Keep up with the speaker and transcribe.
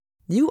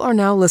You are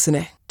now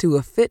listening to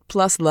a Fit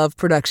Plus Love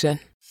production.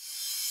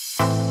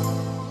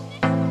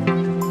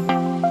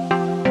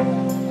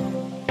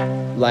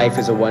 Life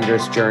is a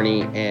wondrous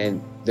journey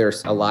and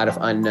there's a lot of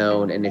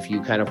unknown. And if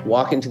you kind of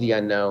walk into the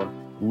unknown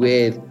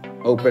with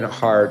open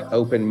heart,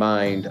 open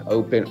mind,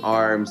 open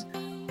arms,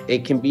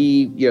 it can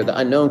be, the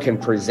unknown can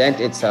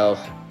present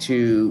itself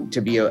to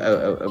be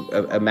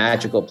a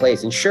magical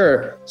place. And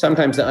sure,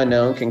 sometimes the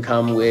unknown can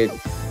come with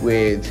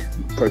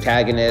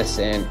protagonists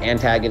and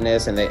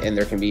antagonists, and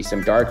there can be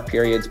some dark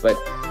periods. But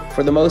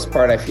for the most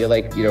part, I feel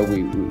like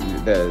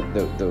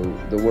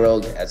the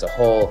world as a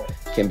whole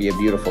can be a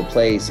beautiful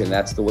place, and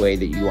that's the way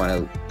that you want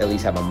to at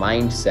least have a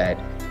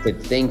mindset to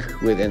think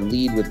with and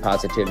lead with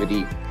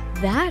positivity.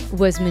 That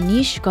was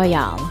Manish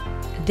Goyal.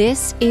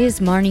 This is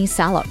Marnie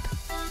Salop.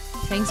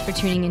 Thanks for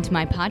tuning into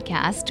my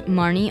podcast,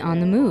 Marnie on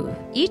the Move.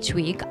 Each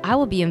week, I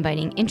will be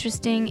inviting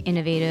interesting,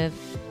 innovative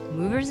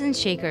movers and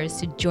shakers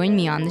to join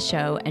me on the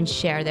show and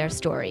share their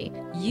story.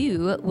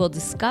 You will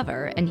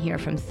discover and hear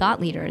from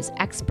thought leaders,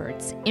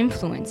 experts,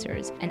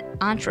 influencers, and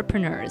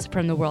entrepreneurs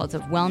from the worlds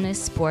of wellness,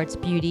 sports,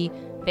 beauty,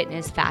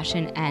 fitness,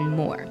 fashion, and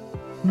more.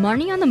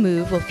 Marnie on the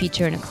Move will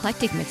feature an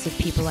eclectic mix of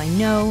people I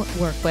know,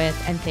 work with,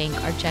 and think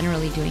are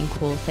generally doing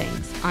cool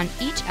things. On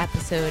each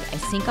episode, I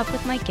sync up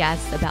with my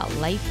guests about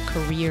life,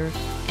 career,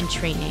 and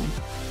training,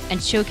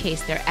 and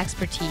showcase their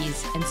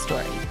expertise and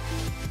story.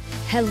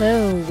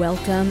 Hello,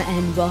 welcome,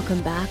 and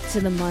welcome back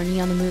to the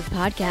Marnie on the Move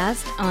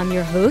podcast. I'm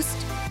your host,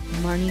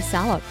 Marnie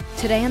Salop.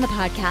 Today on the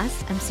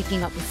podcast, I'm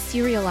syncing up with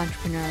serial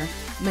entrepreneur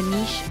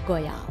Manish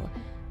Goyal,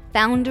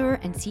 founder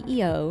and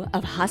CEO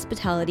of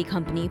hospitality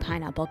company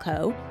Pineapple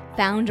Co.,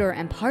 founder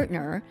and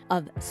partner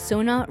of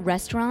Sona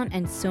Restaurant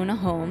and Sona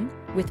Home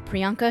with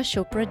Priyanka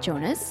Chopra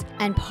Jonas,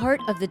 and part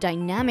of the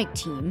dynamic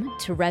team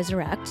to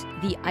resurrect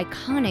the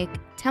iconic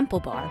Temple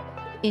Bar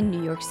in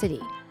New York City,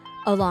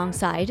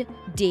 alongside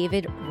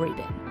David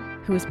Rabin,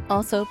 who is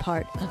also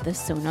part of the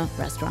Sona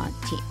Restaurant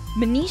team.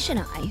 Manish and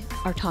I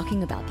are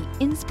talking about the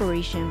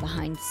inspiration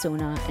behind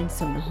Sona and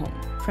Sona Home,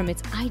 from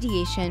its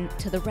ideation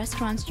to the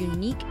restaurant's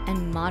unique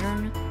and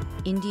modern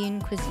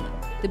Indian cuisine,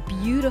 the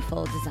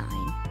beautiful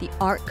design, the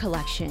art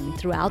collection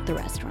throughout the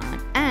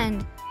restaurant,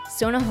 and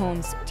Sona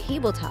Home's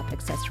tabletop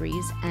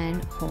accessories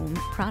and home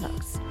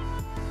products.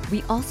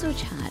 We also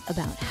chat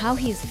about how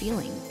he is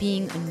feeling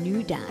being a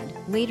new dad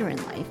later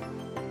in life,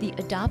 the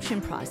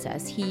adoption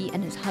process he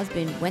and his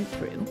husband went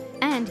through,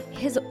 and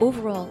his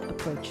overall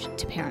approach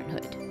to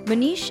parenthood.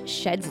 Manish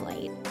sheds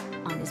light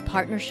on his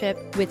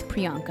partnership with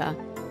Priyanka,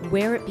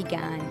 where it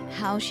began,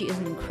 how she is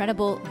an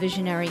incredible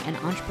visionary and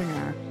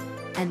entrepreneur,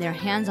 and their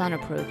hands-on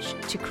approach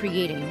to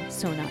creating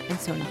Sona and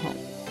Sona Home.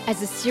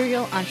 As a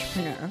serial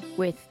entrepreneur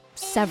with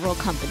several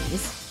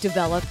companies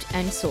developed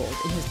and sold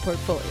in his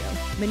portfolio,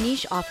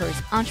 Manish offers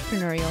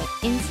entrepreneurial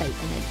insight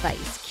and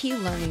advice, key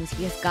learnings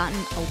he has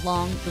gotten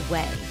along the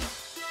way.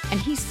 And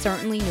he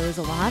certainly knows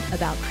a lot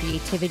about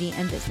creativity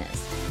and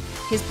business.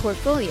 His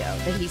portfolio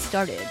that he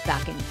started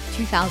back in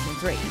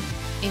 2003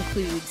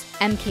 includes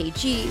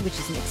MKG, which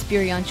is an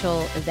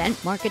experiential event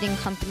marketing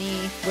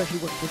company where he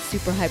worked with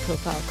super high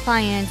profile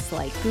clients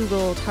like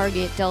Google,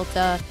 Target,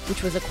 Delta,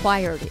 which was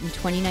acquired in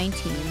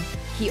 2019.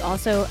 He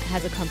also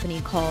has a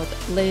company called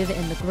Live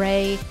in the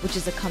Gray, which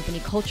is a company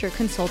culture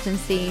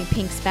consultancy,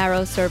 Pink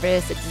Sparrow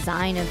Service, a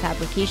design and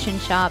fabrication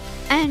shop,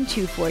 and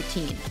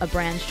 214, a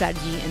brand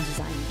strategy and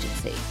design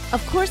agency.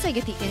 Of course, I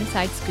get the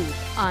inside scoop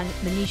on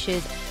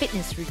Manish's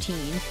fitness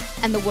routine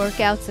and the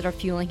workouts that are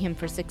fueling him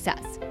for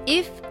success.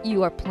 If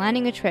you are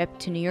planning a trip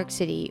to New York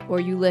City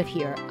or you live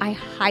here, I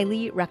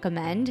highly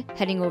recommend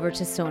heading over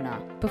to Sona.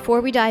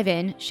 Before we dive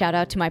in, shout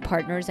out to my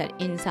partners at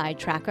Inside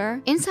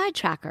Tracker. Inside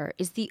Tracker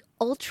is the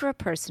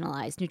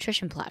ultra-personalized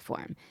nutrition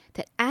platform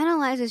that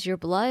analyzes your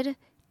blood,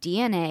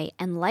 DNA,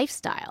 and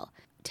lifestyle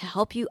to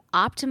help you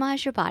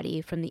optimize your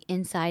body from the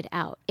inside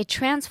out. It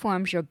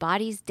transforms your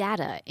body's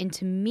data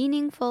into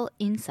meaningful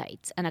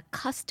insights and a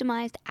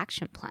customized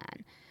action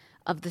plan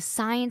of the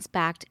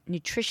science-backed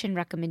nutrition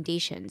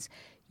recommendations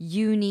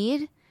you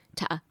need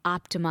to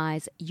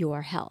optimize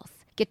your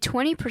health. Get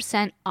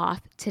 20%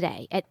 off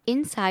today at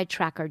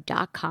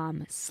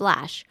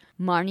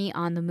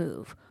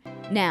insidetracker.com/MarnieOnTheMove.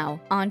 Now,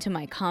 on to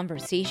my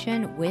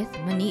conversation with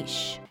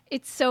Manish.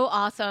 It's so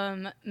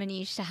awesome,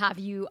 Manish, to have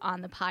you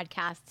on the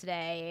podcast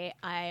today.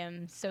 I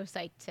am so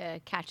psyched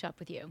to catch up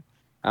with you.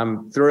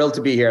 I'm thrilled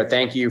to be here.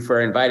 Thank you for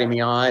inviting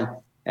me on.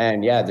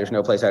 And yeah, there's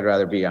no place I'd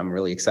rather be. I'm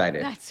really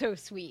excited. That's so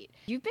sweet.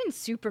 You've been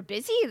super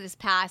busy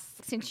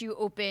since you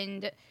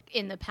opened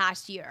in the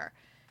past year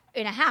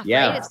and a half,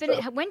 right? It's been,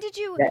 when did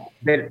you?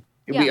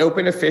 We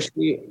opened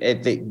officially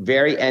at the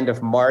very end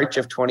of March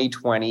of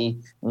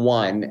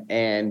 2021.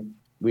 And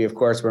we, of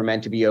course, were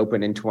meant to be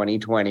open in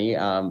 2020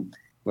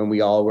 when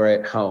we all were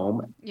at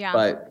home. Yeah.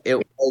 But it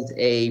was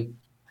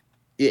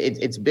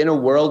it's been a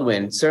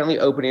whirlwind, certainly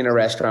opening a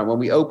restaurant. When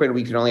we opened,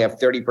 we could only have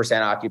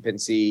 30%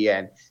 occupancy,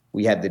 and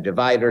we had the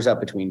dividers up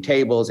between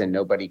tables and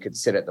nobody could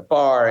sit at the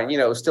bar. And,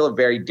 it was still a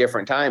very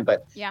different time.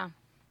 But yeah,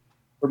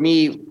 for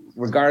me,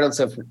 regardless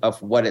of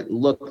what it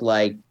looked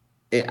like,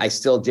 I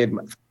still did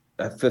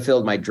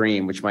fulfilled my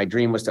dream, which my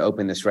dream was to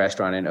open this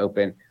restaurant and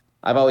open.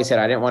 I've always said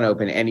I didn't want to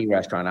open any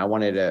restaurant. I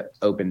wanted to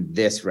open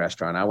this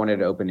restaurant. I wanted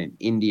to open an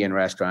Indian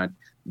restaurant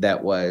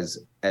that was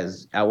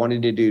I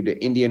wanted to do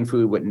to Indian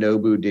food what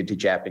Nobu did to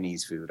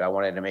Japanese food. I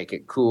wanted to make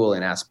it cool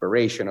and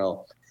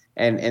aspirational.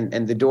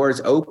 And the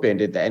doors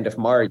opened at the end of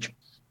March.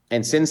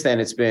 And since then,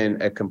 it's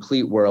been a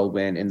complete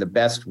whirlwind in the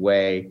best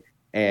way.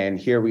 And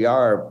here we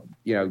are,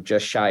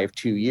 just shy of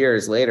 2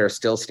 years later,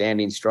 still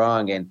standing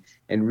strong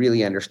and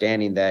really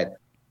understanding that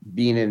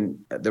being in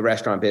the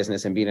restaurant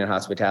business and being in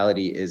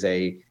hospitality is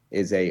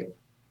a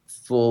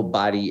full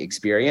body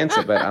experience.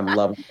 But I'm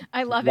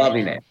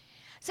loving it.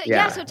 So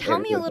so tell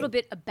me a little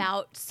bit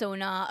about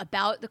Sona,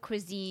 about the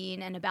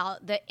cuisine, and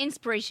about the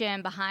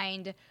inspiration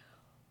behind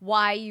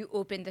why you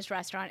opened this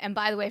restaurant. And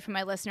by the way, for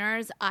my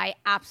listeners, I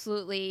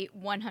absolutely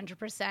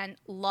 100%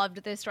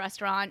 loved this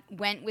restaurant.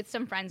 Went with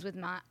some friends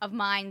of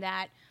mine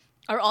that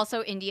are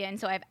also Indian,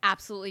 so I have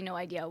absolutely no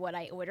idea what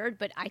I ordered,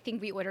 but I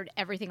think we ordered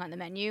everything on the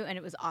menu, and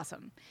it was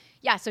awesome.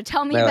 Yeah, so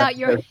tell me about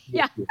your...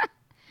 Yeah.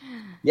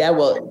 Yeah,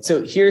 well,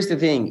 so here's the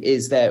thing,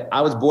 is that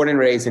I was born and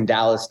raised in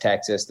Dallas,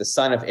 Texas, the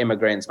son of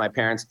immigrants. My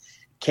parents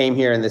came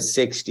here in the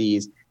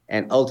 60s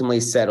and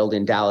ultimately settled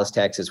in Dallas,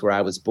 Texas, where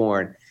I was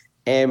born.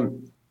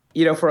 And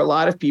for a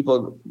lot of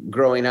people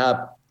growing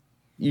up,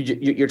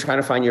 you're trying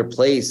to find your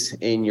place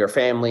in your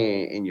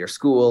family, in your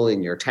school,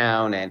 in your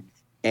town.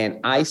 And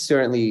I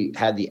certainly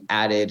had the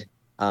added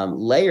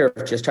layer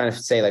of just trying to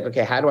say, like,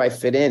 okay, how do I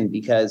fit in?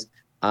 Because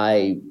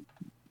I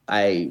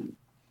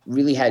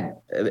really had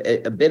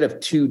a bit of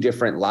two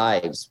different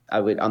lives.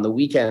 On the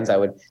weekends, I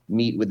would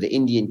meet with the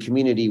Indian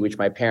community, which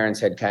my parents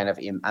had kind of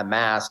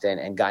amassed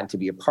and gotten to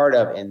be a part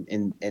of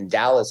in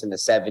Dallas in the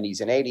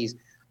 70s and 80s.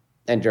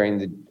 And during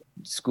the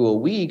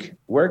school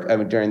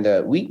during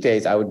the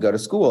weekdays, I would go to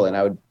school and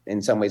I would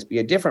in some ways be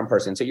a different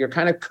person. So you're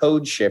kind of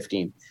code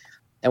shifting.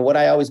 And what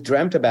I always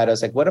dreamt about, I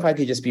was like, what if I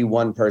could just be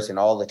one person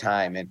all the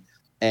time?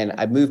 And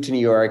I moved to New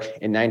York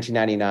in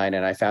 1999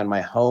 and I found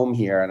my home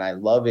here and I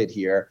love it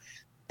here.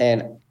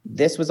 And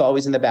this was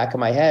always in the back of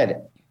my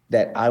head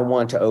that I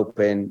want to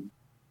open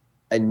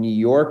a New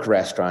York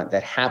restaurant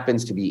that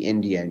happens to be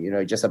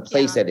Indian, just a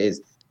place that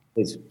is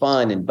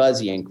fun and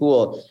buzzy and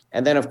cool.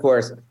 And then, of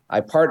course, I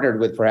partnered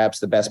with perhaps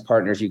the best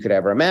partners you could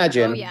ever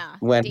imagine. Oh,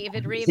 yeah.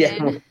 David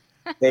Rabin.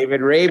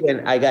 David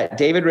Rabin. I got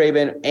David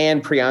Rabin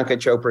and Priyanka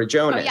Chopra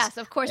Jonas. Oh, yes,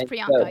 of course, and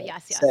Priyanka.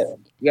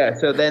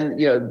 Yes. So then,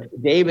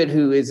 David,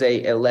 who is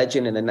a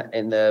legend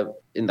in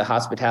the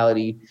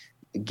hospitality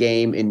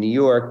game in New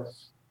York,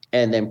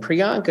 and then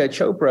Priyanka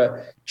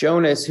Chopra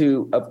Jonas,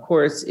 who, of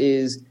course,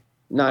 is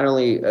not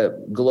only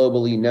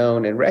globally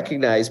known and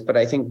recognized, but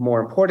I think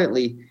more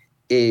importantly,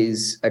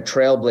 is a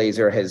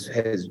trailblazer,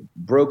 has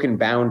broken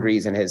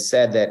boundaries and has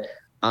said that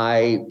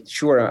I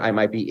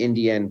might be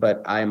Indian,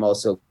 but I'm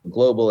also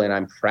global and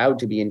I'm proud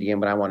to be Indian,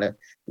 but I want to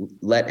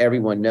let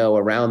everyone know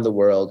around the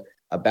world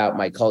about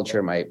my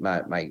culture,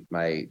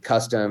 my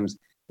customs,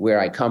 where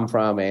I come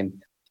from.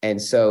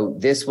 And so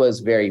this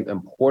was very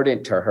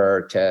important to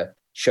her to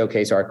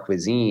showcase our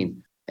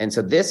cuisine. And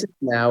so this is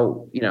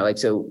now,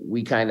 so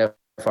we kind of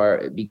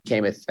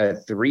became a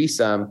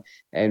threesome,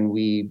 and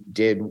we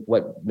did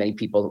what many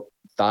people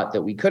thought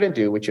that we couldn't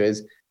do, which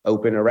was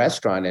open a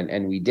restaurant.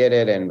 And we did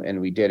it, and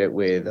we did it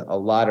with a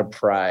lot of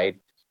pride.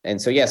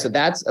 And so, so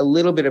that's a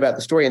little bit about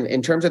the story. And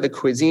in terms of the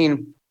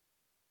cuisine,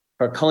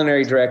 our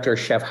culinary director,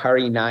 Chef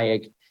Hari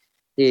Nayak,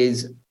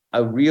 is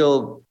a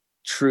real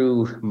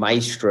true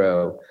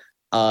maestro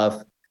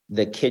of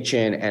the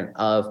kitchen and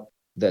of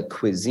the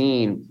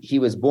cuisine. He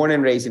was born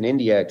and raised in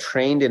India,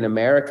 trained in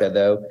America,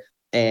 though,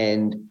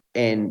 and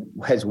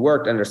has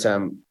worked under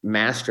some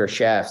master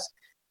chefs,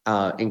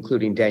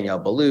 including Daniel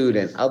Boulud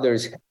and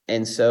others.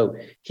 And so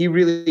he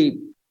really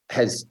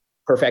has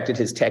perfected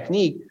his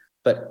technique,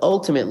 but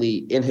ultimately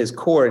in his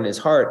core, in his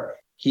heart,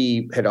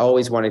 he had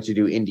always wanted to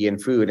do Indian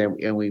food.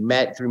 And we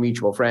met through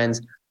mutual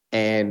friends,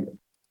 and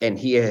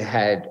he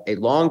had a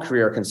long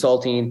career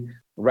consulting,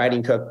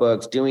 writing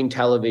cookbooks, doing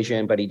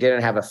television, but he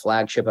didn't have a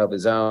flagship of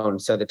his own.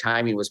 So the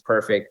timing was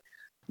perfect.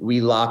 We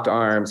locked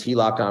arms. He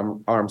locked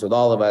arms with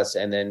all of us.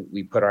 And then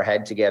we put our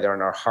head together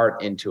and our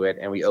heart into it,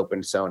 and we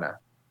opened Sona.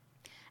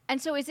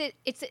 And so it's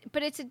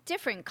a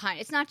different kind.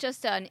 It's not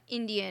just an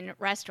Indian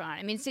restaurant.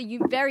 I mean, it's a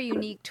very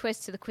unique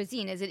twist to the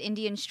cuisine. Is it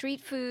Indian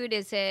street food?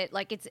 Is it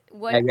like it's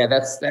what? Yeah,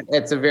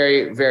 that's a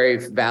very, very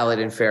valid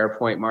and fair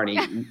point,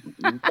 Marnie.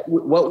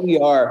 What we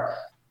are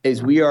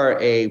is we are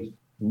a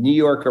New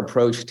York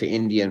approach to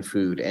Indian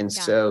food. And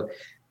so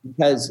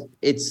because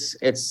it's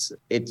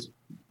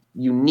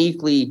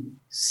uniquely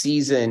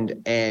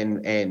seasoned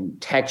and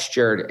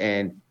textured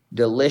and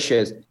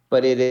delicious,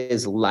 but it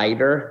is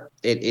lighter.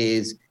 It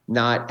is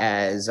not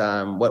as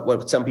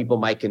what some people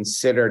might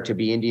consider to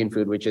be Indian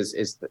food, which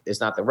is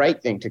not the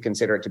right thing to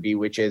consider it to be,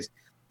 which is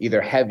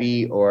either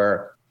heavy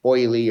or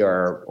oily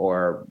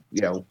or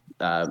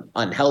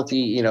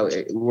unhealthy.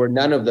 We're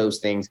none of those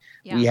things.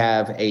 Yeah. We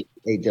have a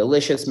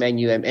delicious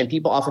menu, and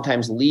people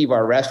oftentimes leave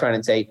our restaurant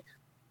and say,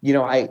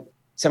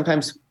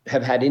 sometimes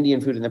have had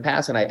Indian food in the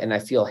past and I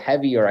feel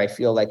heavy, or I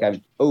feel like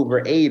I'm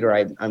overate, or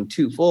I'm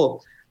too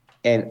full.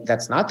 And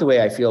that's not the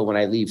way I feel when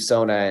I leave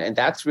Sona. And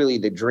that's really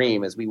the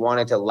dream, is we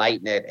wanted to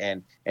lighten it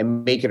and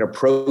make it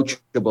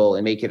approachable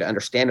and make it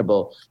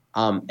understandable.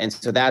 And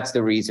so that's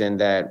the reason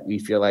that we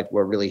feel like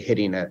we're really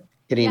hitting a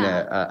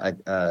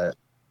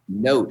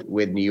note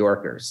with New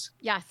Yorkers.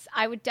 Yes,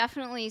 I would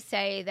definitely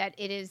say that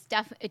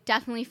it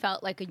definitely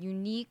felt like a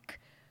unique,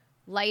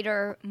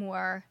 lighter,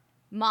 more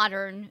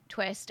modern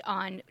twist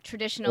on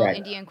traditional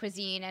Indian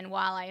cuisine. And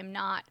while I am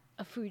not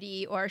a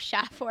foodie or a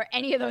chef or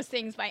any of those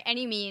things by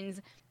any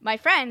means, my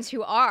friends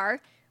who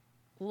are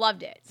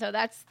loved it. So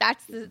that's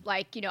the,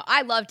 like, you know,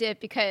 I loved it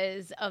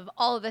because of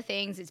all of the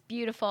things. It's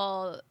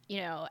beautiful.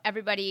 You know,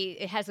 everybody,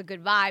 it has a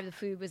good vibe. The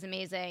food was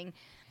amazing.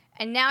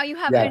 And now you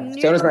have a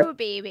new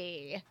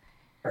baby.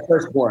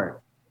 Firstborn.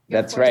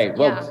 That's right.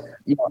 Well,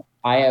 you know,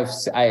 I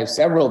have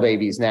several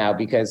babies now,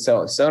 because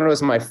Sona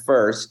was my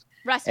first.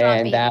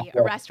 Restaurant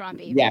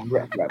baby. Yeah,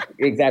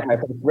 exactly. My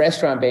first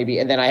restaurant baby.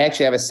 And then I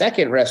actually have a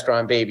second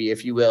restaurant baby,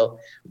 if you will,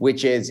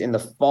 which is in the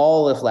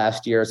fall of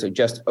last year. So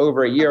just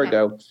over a year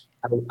ago,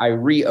 I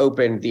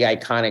reopened the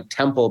iconic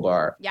Temple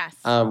Bar. Yes.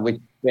 Which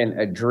has been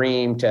a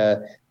dream,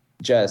 to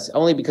just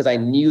only because I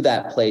knew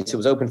that place. It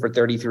was open for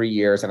 33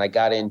 years and I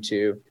got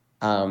into,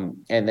 and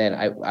then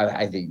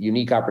I had the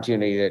unique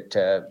opportunity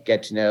to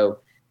get to know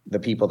the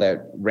people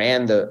that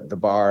ran the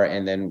bar,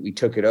 and then we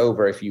took it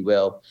over, if you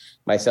will.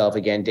 Myself,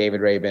 again,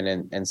 David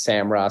Rabin and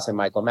Sam Ross and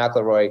Michael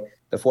McElroy,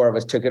 the four of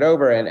us took it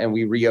over and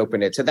we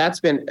reopened it. So that's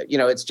been, you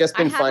know, it's just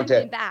been fun to.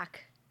 Been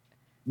back.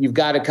 You've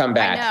got to come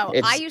back. I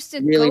know. I used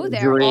to really go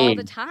there all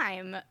the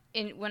time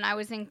when I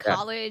was in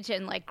college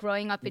and like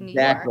growing up in New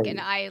York. And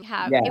I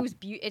have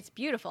it's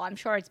beautiful. I'm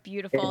sure it's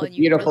beautiful. It's a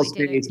beautiful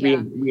space.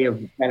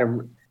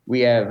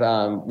 We have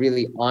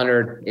really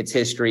honored its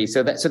history.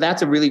 So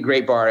that's a really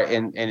great bar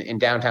in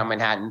downtown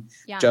Manhattan,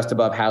 just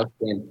above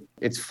Houston.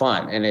 It's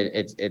fun, and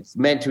it's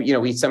meant to, you know,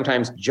 we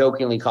sometimes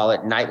jokingly call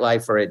it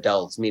nightlife for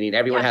adults, meaning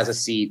everyone has a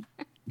seat,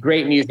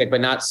 great music,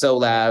 but not so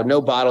loud,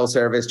 no bottle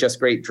service, just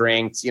great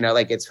drinks. You know,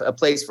 like it's a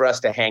place for us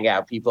to hang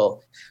out,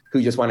 people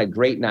who just want a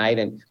great night.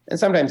 And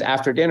sometimes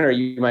after dinner,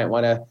 you might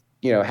want to,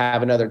 you know,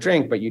 have another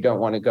drink, but you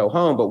don't want to go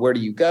home. But where do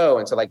you go?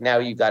 And so like now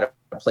you've got a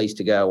place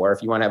to go, or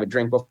if you want to have a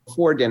drink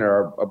before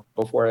dinner or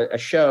before a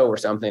show or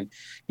something,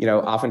 you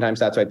know, oftentimes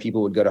that's why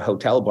people would go to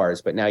hotel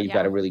bars. But now you've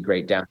got a really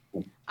great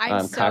downtown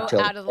I'm so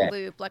cocktail out of the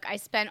loop. Like I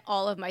spent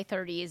all of my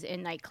 30s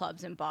in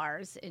nightclubs and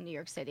bars in New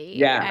York City.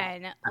 Yeah.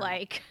 And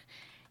like,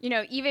 you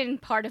know, even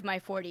part of my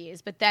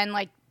 40s, but then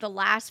like the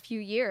last few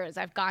years,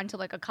 I've gone to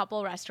like a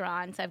couple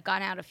restaurants. I've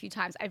gone out a few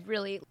times. I've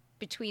really,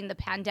 between the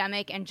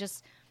pandemic and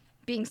just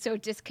being so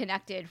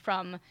disconnected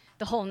from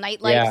the whole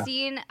nightlife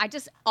scene,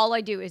 all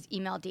I do is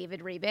email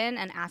David Rabin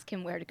and ask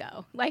him where to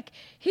go. Like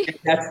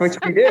that's what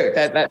you do.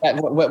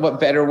 What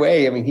better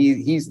way? I mean,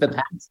 he's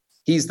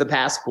the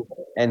passport,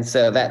 and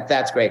so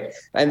that's great.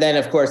 And then,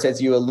 of course, as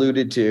you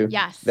alluded to,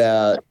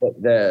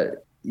 the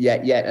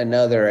yet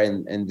another,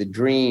 and the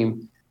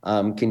dream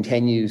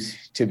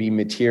continues to be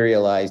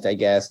materialized, I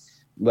guess,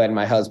 when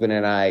my husband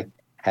and I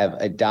have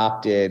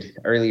adopted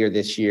earlier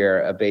this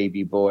year a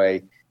baby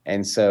boy.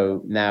 And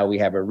so now we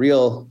have a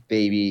real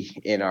baby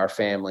in our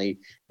family,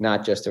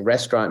 not just a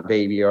restaurant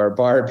baby or a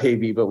bar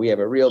baby, but we have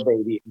a real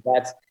baby.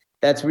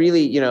 That's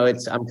really, you know,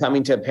 I'm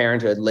coming to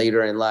parenthood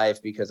later in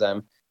life because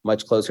I'm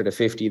much closer to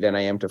 50 than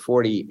I am to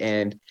 40.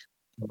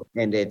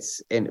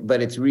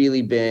 But it's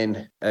really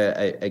been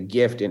a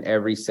gift in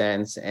every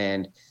sense.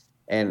 And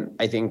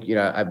I think, you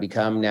know, I've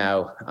become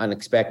now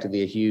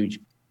unexpectedly a huge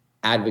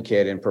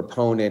advocate and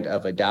proponent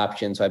of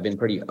adoption. So I've been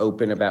pretty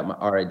open about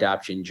our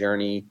adoption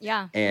journey.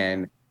 Yeah.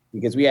 And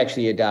because we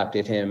actually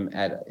adopted him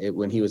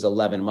when he was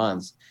 11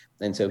 months.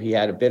 And so he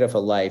had a bit of a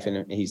life,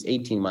 and he's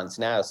 18 months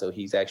now. So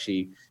he's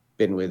actually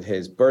been with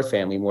his birth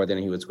family more than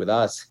he was with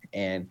us.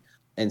 And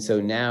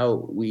so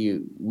now we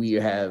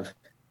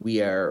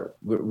are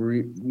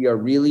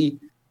really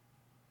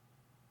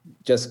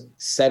just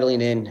settling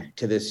in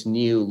to this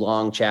new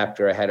long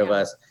chapter ahead of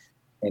us.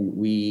 And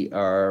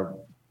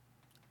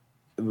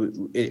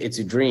it's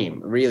a dream,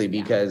 really,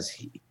 because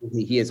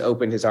he has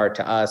opened his heart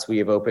to us. We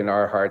have opened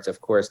our hearts, of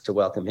course, to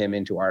welcome him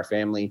into our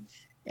family.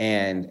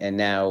 And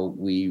now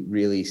we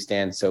really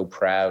stand so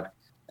proud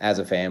as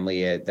a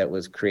family that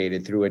was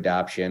created through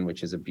adoption,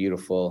 which is a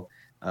beautiful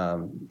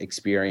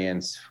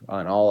experience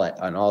on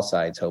all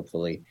sides,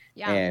 hopefully.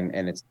 Yeah.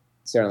 And it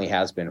certainly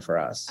has been for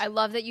us. I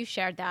love that you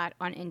shared that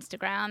on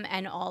Instagram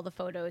and all the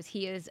photos.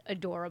 He is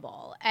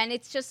adorable. And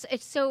it's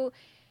so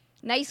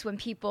nice when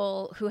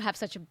people who have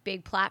such a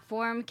big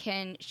platform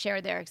can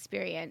share their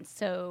experience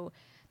so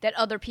that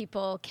other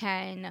people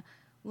can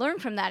learn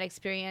from that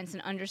experience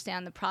and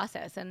understand the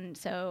process. And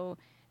so,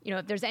 you know,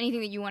 if there's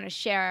anything that you want to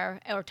share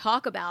or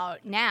talk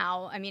about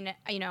now, I mean,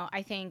 you know,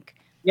 I think.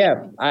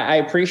 Yeah, I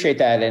appreciate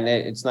that. And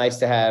it's nice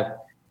to have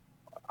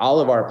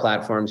all of our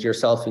platforms,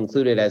 yourself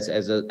included, as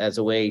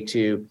a way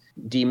to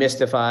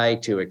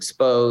demystify, to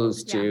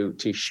expose,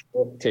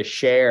 to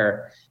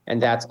share. And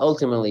that's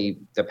ultimately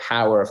the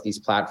power of these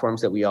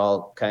platforms, that we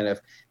all kind of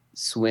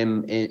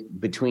swim in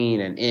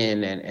between and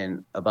in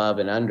and above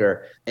and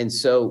under. And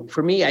so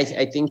for me,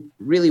 I think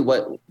really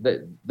what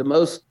the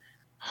most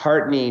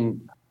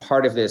heartening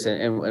part of this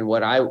and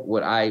what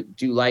I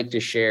do like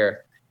to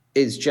share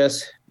is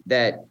just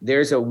that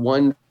there's a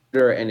wonder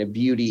and a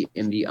beauty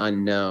in the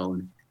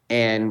unknown.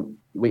 And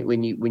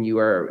when you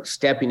are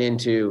stepping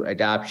into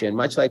adoption,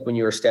 much like when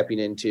you are stepping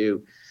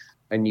into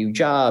a new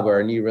job or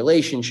a new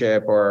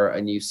relationship or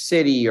a new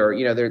city, or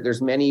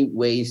there's many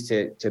ways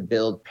to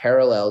build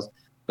parallels.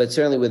 But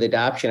certainly with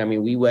adoption, I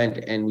mean, we went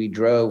and we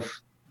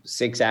drove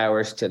 6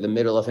 hours to the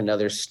middle of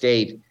another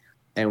state,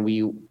 and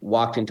we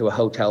walked into a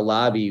hotel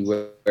lobby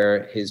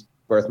where his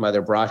birth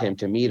mother brought him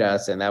to meet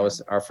us, and that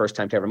was our first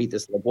time to ever meet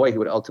this little boy who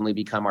would ultimately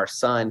become our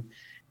son.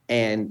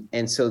 And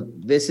so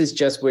this is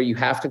just where you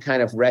have to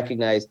kind of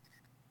recognize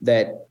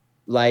that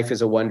life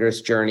is a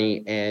wondrous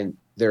journey, and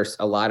there's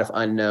a lot of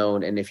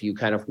unknown. And if you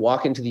kind of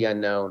walk into the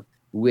unknown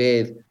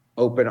with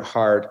open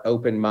heart,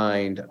 open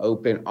mind,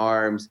 open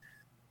arms,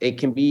 it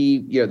can be,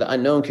 the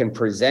unknown can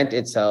present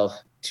itself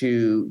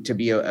to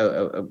be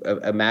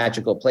a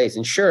magical place.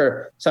 And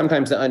sure,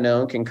 sometimes the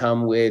unknown can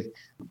come with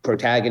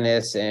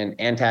protagonists and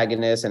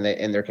antagonists, and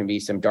there can be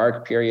some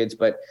dark periods.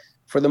 But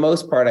for the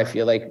most part, I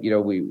feel like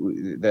the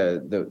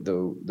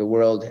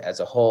world as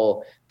a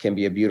whole can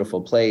be a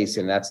beautiful place,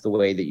 and that's the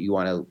way that you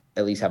want to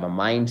at least have a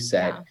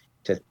mindset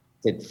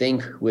to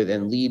think with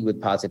and lead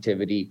with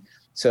positivity.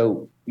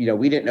 So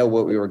we didn't know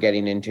what we were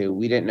getting into.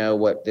 We didn't know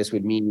what this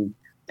would mean,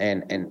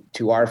 and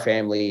to our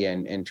family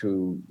and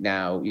to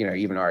now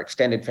even our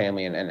extended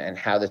family and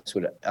how this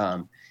would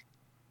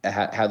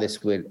how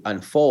this would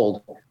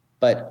unfold.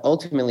 But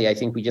ultimately, I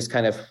think we just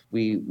kind of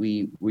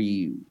we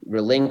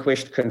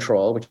relinquished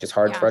control, which is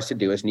hard for us to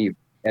do as New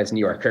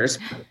Yorkers.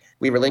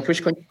 We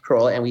relinquished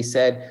control, and we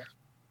said,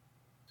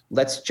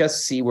 let's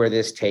just see where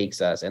this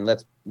takes us. And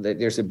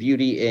there's a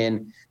beauty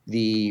in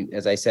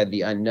as I said,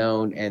 the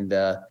unknown and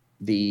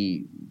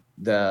the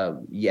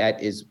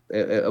yet is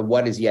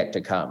what is yet to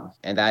come.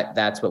 And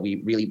that's what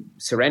we really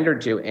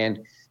surrendered to.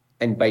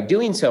 And by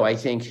doing so, I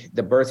think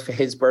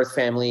his birth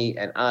family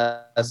and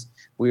us,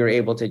 we were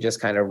able to just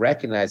kind of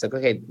recognize, like,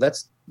 okay,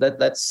 let's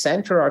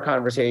center our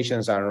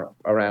conversations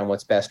around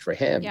what's best for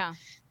him. Yeah.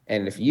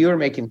 And if you're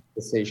making a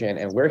decision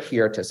and we're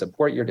here to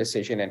support your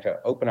decision and to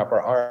open up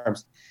our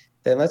arms,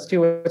 then let's do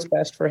what's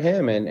best for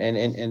him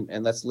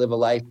and let's live a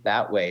life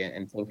that way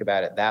and think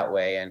about it that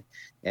way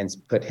and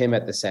put him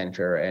at the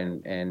center.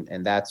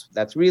 And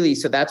that's really,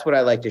 so that's what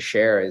I like to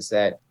share, is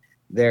that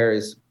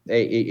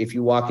if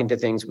you walk into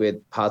things with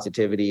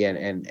positivity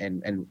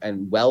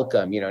and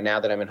welcome, now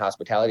that I'm in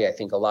hospitality, I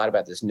think a lot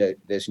about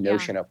this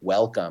notion of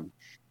welcome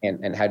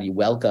and how do you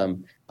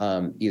welcome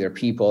either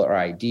people or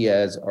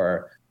ideas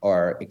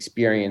or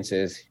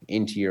experiences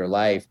into your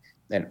life.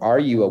 And are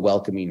you a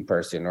welcoming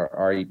person, or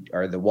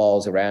are the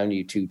walls around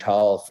you too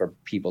tall for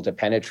people to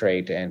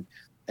penetrate? And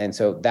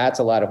so that's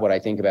a lot of what I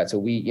think about. So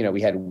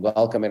we had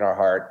welcome in our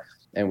heart,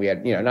 and we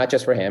had, not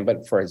just for him,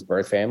 but for his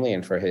birth family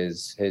and for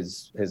his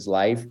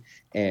life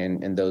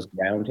and those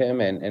around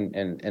him.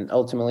 And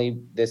ultimately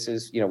this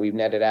is, we've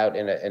netted out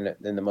in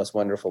the most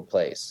wonderful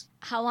place.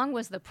 How long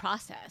was the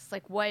process?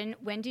 Like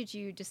when did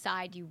you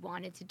decide you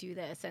wanted to do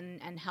this,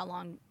 and how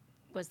long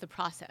was the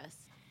process?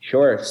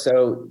 Sure.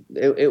 So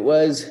it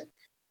was,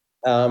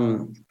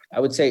 I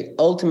would say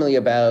ultimately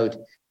about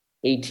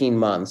 18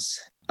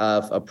 months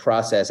of a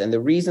process. And the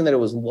reason that it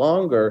was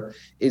longer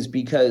is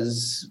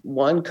because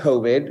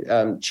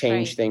COVID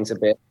changed things a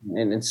bit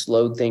and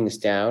slowed things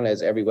down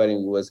as everybody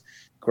was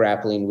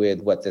grappling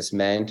with what this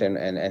meant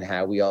and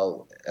how we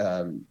all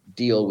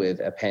deal with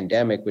a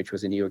pandemic, which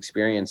was a new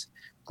experience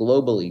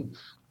globally.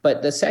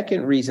 But the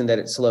second reason that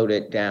it slowed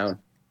it down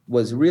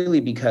was really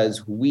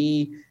because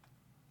we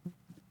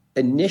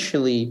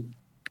initially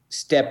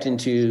stepped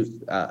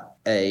into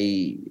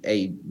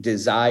a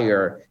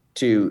desire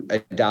to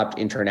adopt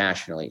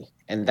internationally.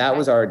 And that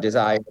was our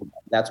desire.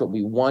 That's what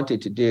we wanted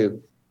to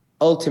do.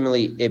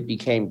 Ultimately, it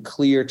became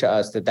clear to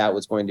us that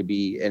was going to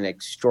be an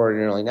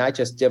extraordinarily, not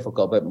just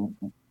difficult, but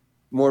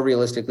more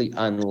realistically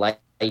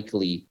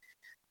unlikely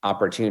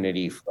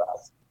opportunity for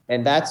us.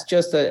 And that's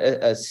just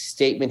a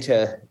statement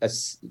to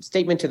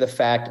the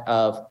fact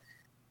of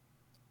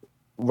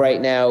right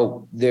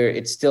now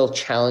it's still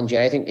challenging.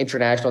 I think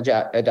international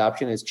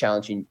adoption is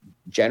challenging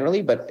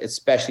generally, but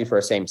especially for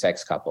a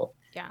same-sex couple.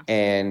 Yeah.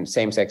 And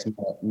same-sex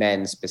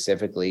men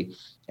specifically.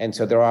 And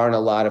so there aren't a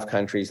lot of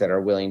countries that are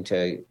willing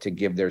to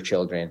give their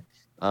children.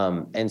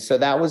 And so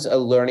that was a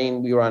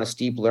learning. We were on a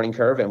steep learning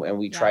curve, and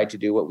we tried to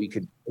do what we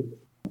could.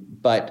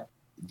 But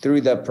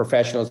through the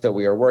professionals that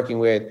we are working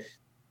with,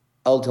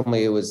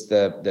 ultimately it was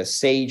the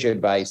sage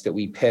advice that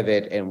we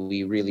pivot and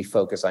we really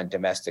focus on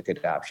domestic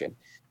adoption.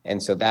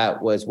 And so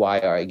that was why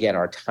our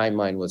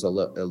timeline was a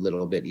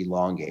little bit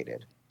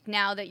elongated.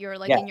 Now that you're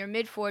in your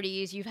mid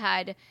 40s, you've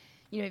had,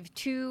 you have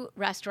 2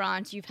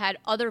 restaurants, you've had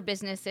other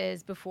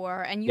businesses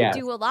before, and you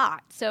do a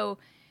lot. So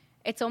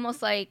it's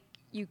almost like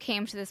you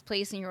came to this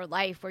place in your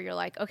life where you're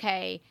like,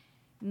 okay,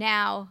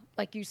 now,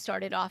 like you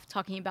started off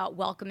talking about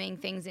welcoming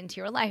things into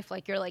your life.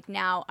 Like you're like,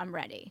 now I'm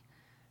ready.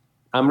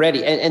 I'm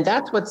ready. And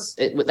that's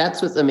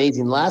what's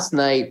amazing. Last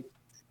night,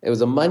 it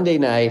was a Monday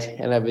night,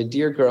 and I have a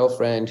dear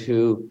girlfriend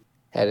who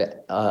had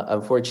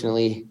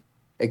unfortunately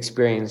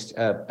experienced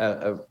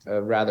a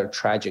rather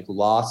tragic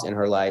loss in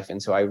her life.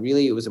 And so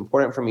it was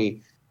important for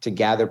me to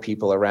gather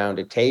people around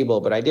a table,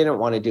 but I didn't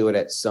want to do it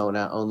at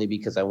Sona only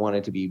because I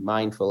wanted to be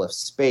mindful of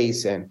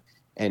space and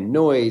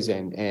noise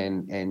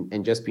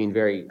and just being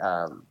very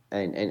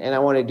and I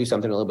wanted to do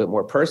something a little bit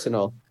more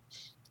personal.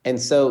 And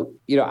so,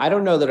 I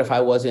don't know that if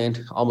I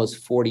wasn't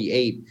almost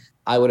 48,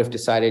 I would have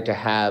decided to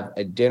have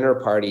a dinner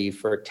party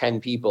for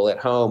 10 people at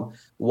home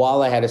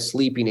while I had a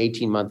sleeping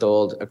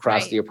 18-month-old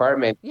across the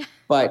apartment. Yeah.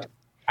 But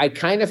I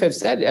kind of have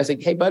said, I was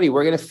like, hey, buddy,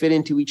 we're going to fit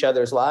into each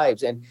other's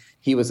lives. And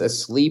he was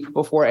asleep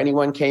before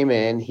anyone came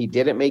in. He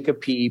didn't make a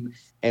peep.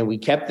 And we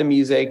kept the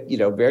music,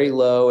 very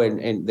low.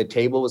 And the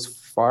table was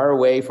far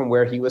away from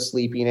where he was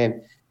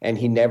sleeping. And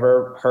he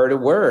never heard a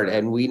word.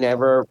 And we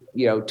never,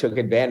 took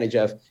advantage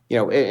of,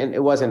 and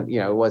it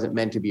wasn't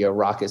meant to be a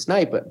raucous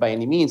night, but by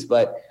any means.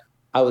 But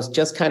I was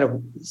just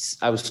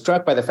I was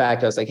struck by the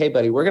fact, I was like, hey,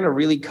 buddy, we're going to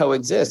really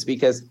coexist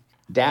because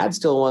Dad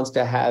still wants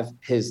to have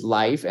his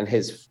life and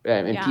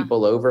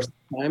people over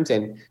sometimes,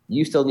 and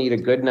you still need a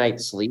good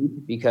night's sleep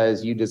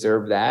because you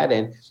deserve that.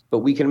 But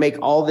we can make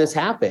all this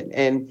happen.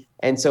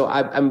 And so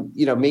I'm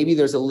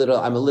maybe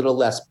I'm a little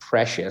less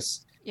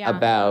precious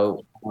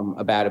about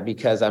it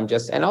because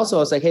and also I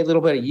was like, hey,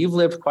 little buddy, you've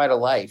lived quite a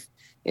life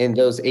in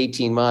those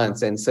 18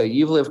 months. And so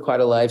you've lived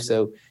quite a life.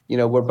 So,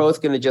 we're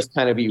both going to just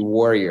kind of be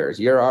warriors.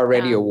 You're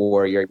already a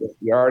warrior.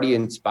 You're already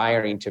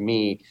inspiring to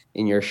me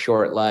in your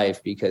short life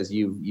because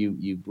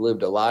you've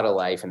lived a lot of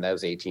life in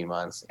those 18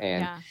 months.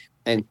 And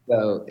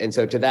so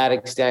to that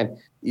extent,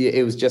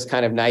 it was just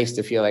kind of nice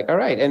to feel like, all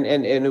right.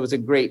 And it was a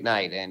great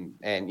night. And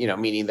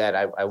meaning that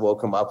I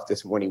woke him up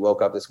when he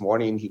woke up this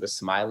morning, he was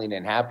smiling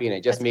and happy. And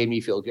it just made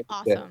me feel good.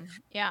 Awesome.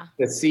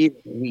 To see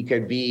that we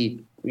could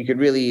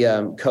really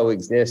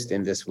coexist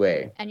in this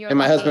way. And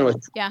my husband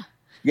was,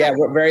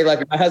 we're very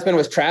lucky. My husband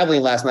was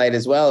traveling last night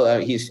as well.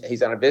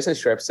 He's on a business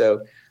trip.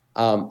 So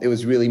it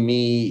was really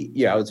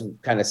me, I was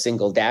kind of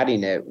single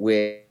dadding it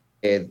with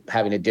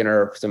having a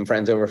dinner, some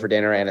friends over for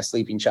dinner and a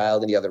sleeping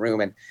child in the other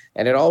room. And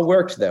it all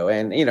worked though.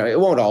 And, it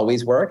won't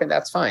always work, and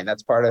that's fine.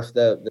 That's part of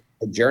the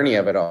journey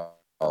of it all.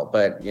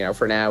 But,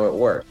 for now it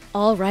worked.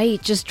 All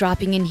right. Just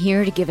dropping in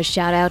here to give a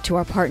shout out to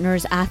our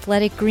partners,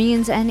 Athletic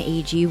Greens and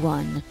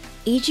AG1.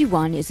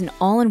 AG1 is an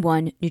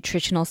all-in-one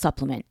nutritional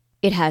supplement.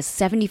 It has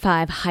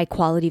 75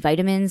 high-quality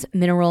vitamins,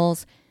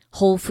 minerals,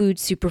 whole food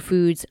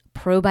superfoods,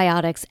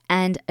 probiotics,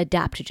 and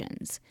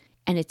adaptogens.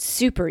 And it's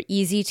super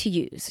easy to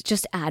use.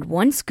 Just add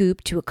 1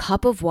 scoop to a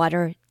cup of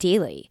water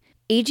daily.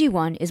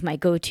 AG1 is my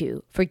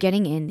go-to for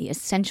getting in the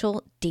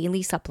essential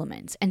daily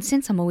supplements. And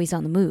since I'm always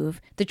on the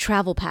move, the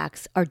travel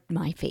packs are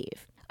my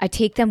fave. I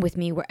take them with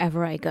me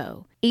wherever I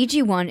go.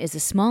 AG1 is a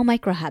small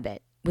microhabit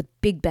with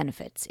big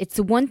benefits. It's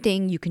the one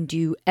thing you can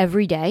do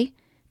every day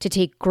to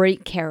take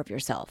great care of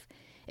yourself.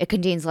 It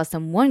contains less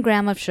than 1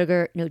 gram of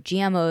sugar, no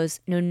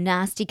GMOs, no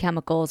nasty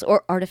chemicals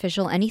or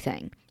artificial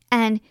anything.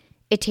 And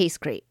it tastes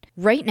great.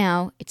 Right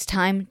now, it's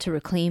time to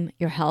reclaim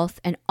your health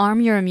and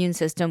arm your immune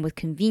system with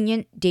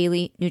convenient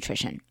daily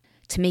nutrition.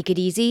 To make it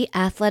easy,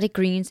 Athletic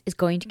Greens is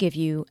going to give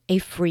you a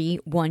free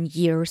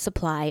 1-year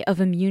supply of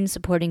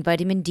immune-supporting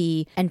vitamin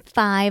D and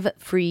 5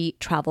 free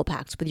travel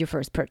packs with your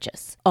first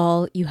purchase.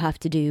 All you have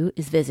to do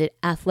is visit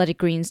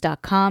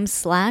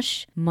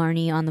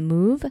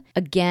athleticgreens.com/MarnieOnTheMove.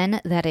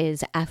 Again, that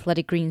is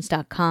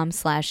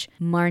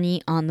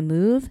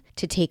athleticgreens.com/MarnieOnTheMove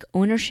to take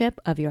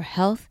ownership of your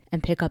health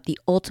and pick up the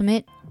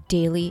ultimate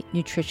daily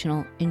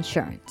nutritional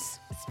insurance.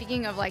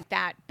 Speaking of like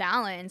that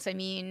balance, I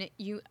mean,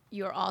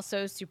 you're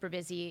also super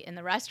busy in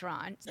the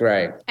restaurant.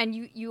 Right. And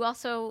you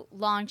also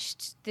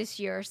launched this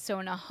year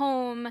Sona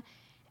Home,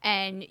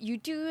 and you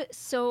do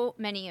so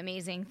many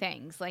amazing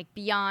things, like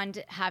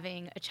beyond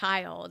having a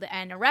child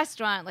and a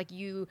restaurant, like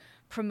you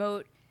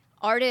promote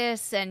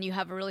artists and you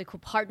have a really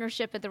cool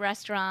partnership at the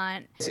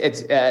restaurant.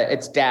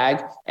 It's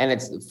DAG, and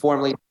it's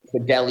formerly the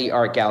Delhi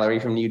Art Gallery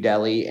from New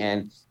Delhi.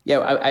 And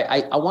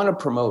I want to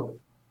promote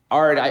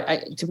art.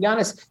 I to be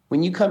honest,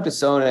 when you come to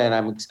Sona, and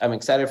I'm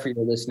excited for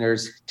your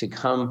listeners to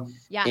come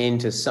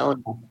into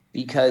Sona,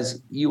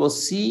 because you will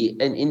see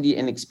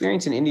an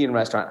experience an Indian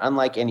restaurant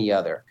unlike any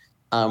other.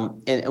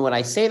 And when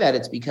I say that,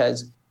 it's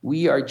because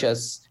we're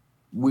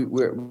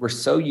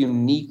so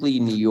uniquely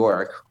New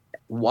York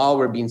while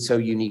we're being so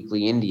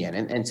uniquely Indian.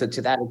 And so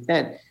to that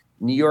extent,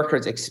 New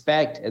Yorkers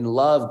expect and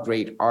love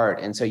great art.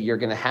 And so you're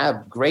going to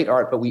have great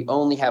art, but we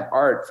only have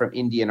art from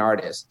Indian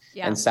artists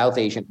and South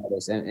Asian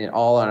artists, and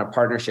all on a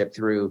partnership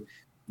through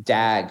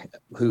DAG,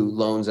 who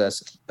loans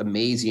us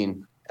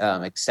amazing,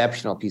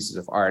 exceptional pieces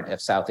of art, of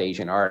South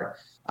Asian art.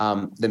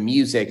 The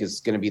music is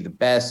going to be the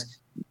best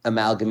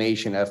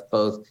amalgamation of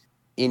both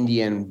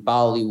Indian,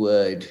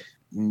 Bollywood,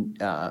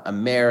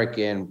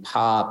 American,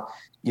 pop,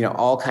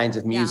 all kinds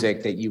of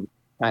music that you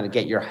kind of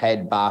get your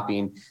head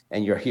bopping,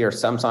 and you'll hear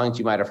some songs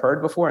you might have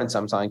heard before and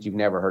some songs you've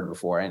never heard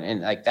before. And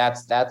like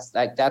that's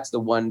the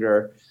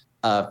wonder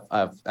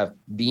of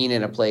being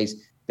in a place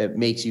that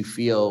makes you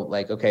feel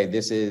like, okay,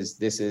 this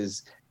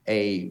is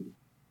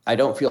I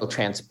don't feel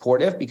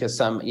transportive, because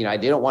some, I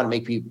didn't want to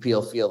make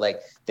people feel like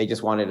they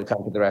just wanted to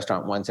come to the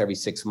restaurant once every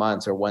 6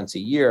 months or once a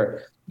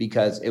year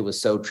because it was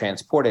so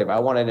transportive. I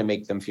wanted to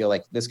make them feel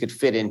like this could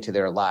fit into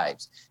their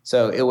lives.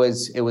 So it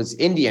was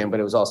Indian, but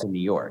it was also New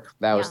York.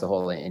 That was the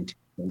whole intention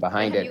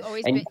behind it.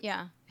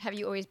 Have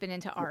you always been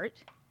into art?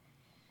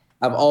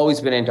 I've always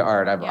been into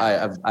art.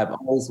 I've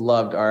always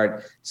loved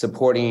art,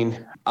 supporting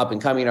up and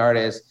coming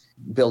artists,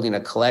 building a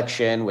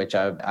collection, which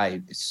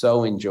I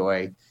so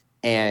enjoy.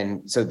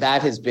 And so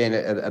that has been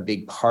a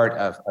big part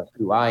of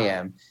who I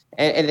am.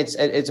 And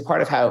it's a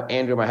part of how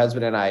Andrew, my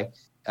husband, and I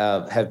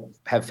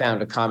have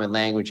found a common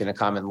language and a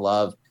common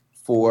love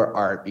for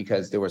art,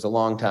 because there was a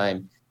long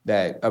time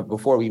that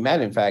before we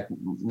met, in fact,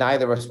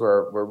 neither of us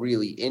were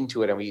really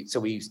into it. And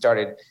we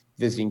started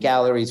visiting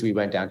galleries. We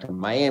went down to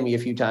Miami a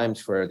few times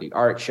for the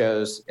art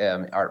shows,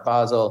 Art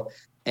Basel.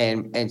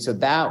 And so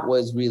that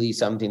was really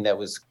something that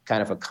was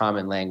kind of a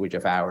common language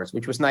of ours,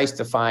 which was nice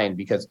to find,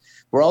 because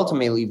we're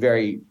ultimately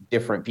very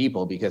different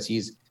people, because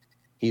he's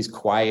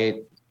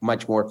quiet,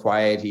 much more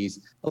quiet. He's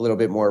a little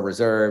bit more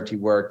reserved. He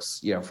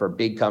works, for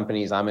big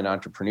companies. I'm an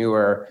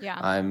entrepreneur. Yeah.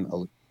 I'm a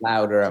little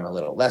louder. I'm a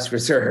little less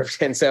reserved.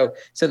 And so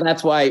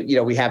that's why,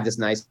 we have this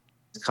nice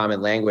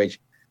common language,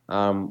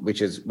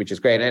 which is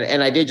great.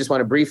 And I did just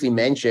want to briefly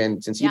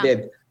mention, since you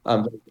did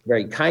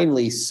very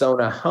kindly,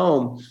 Sona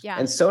Home. Yeah.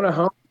 And Sona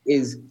Home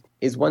is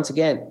once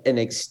again an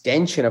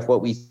extension of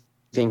what we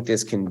think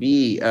this can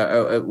be,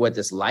 what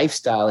this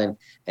lifestyle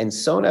and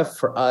Sona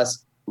for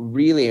us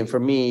really, and for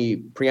me,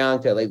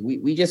 Priyanka, like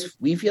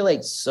we feel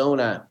like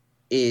Sona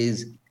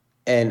is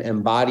an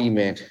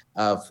embodiment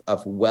of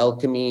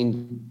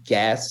welcoming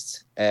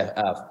guests,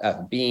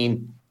 of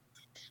being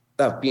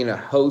a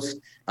host,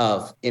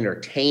 of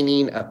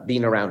entertaining, of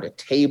being around a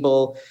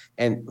table,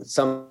 and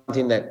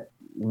something that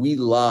we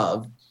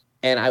love.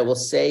 And I will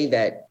say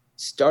that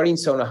starting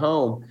Sona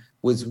Home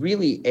was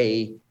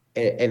really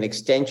an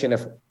extension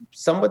of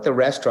somewhat the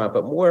restaurant,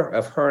 but more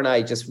of her and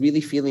I just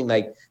really feeling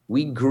like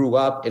we grew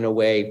up in a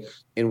way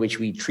in which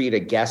we treat a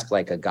guest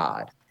like a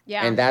god.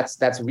 Yeah. And that's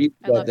really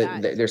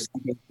there's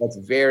something that's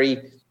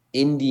very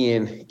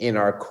Indian in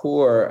our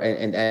core,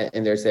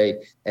 and there's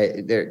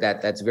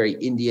that's very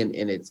Indian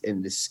in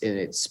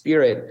its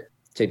spirit,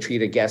 to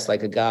treat a guest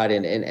like a god.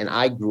 And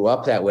I grew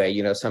up that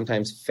way.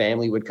 Sometimes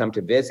family would come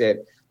to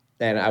visit,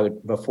 and I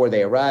would, before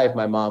they arrived,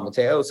 my mom would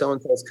say, "Oh,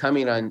 so-and-so's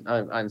coming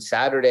on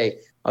Saturday."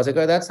 I was like,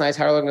 "Oh, that's nice.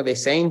 How long are they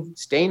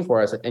staying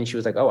for us?" And she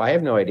was like, "Oh, I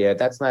have no idea.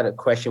 That's not a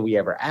question we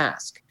ever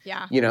ask."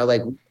 Yeah.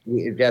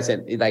 It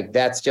doesn't,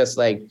 that's just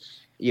like,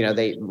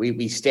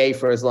 we stay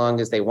for as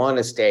long as they want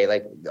to stay.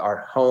 Like, our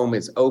home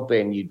is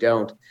open. You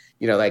don't,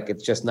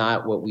 it's just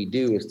not what we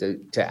do, is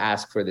to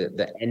ask for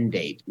the end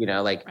date,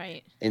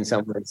 Right. In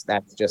some ways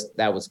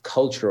that was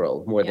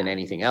cultural more than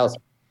anything else.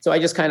 So I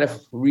just kind of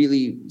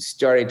really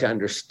started to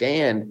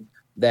understand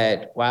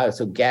that, wow,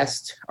 so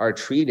guests are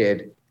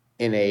treated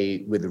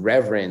with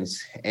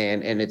reverence,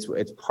 and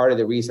it's part of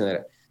the reason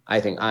that I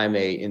think I'm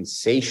a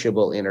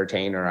insatiable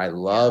entertainer. I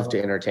love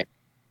to entertain.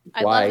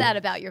 I love that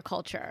about your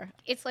culture.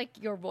 It's like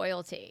your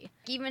royalty,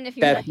 even if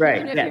you're That's right.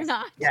 Even if you're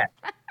not. Yeah.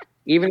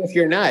 Even if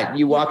you're not,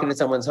 you walk into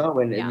someone's home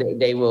and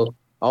they will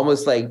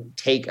almost like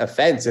take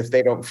offense if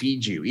they don't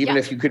feed you, even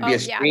if you could be a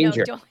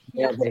stranger.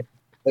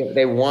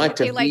 They want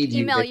to feed you. They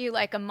email you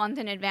like a month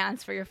in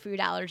advance for your food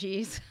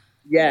allergies.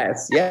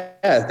 Yes.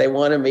 They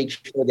want to make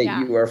sure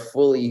that you are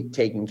fully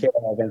taken care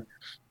of. And,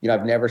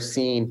 I've never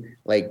seen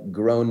like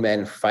grown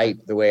men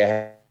fight the way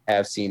I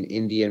have seen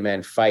Indian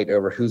men fight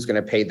over who's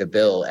going to pay the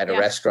bill at a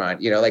restaurant,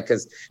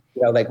 because,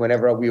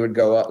 whenever we would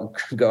go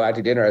out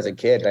to dinner as a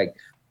kid, like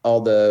all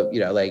the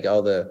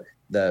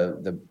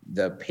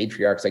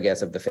patriarchs, I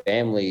guess, of the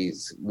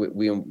families,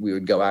 we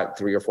would go out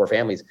 3 or 4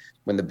 families.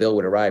 When the bill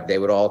would arrive, they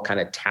would all kind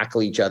of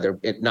tackle each other.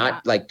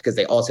 Because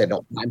they all said,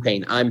 "No, I'm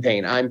paying. And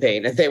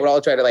they would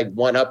all try to like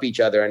one up each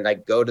other and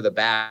like go to the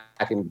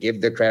back and give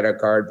the credit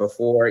card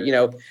before,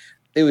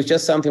 it was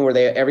just something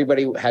where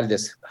everybody had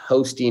this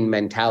hosting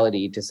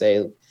mentality to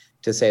say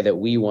that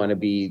we want to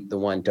be the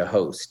one to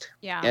host.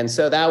 Yeah. And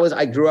so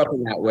I grew up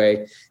in that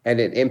way, and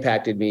it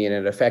impacted me and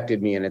it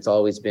affected me, and it's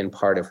always been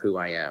part of who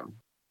I am.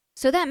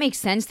 So that makes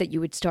sense that you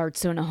would start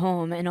Sona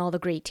Home and all the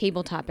great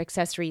tabletop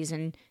accessories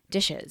and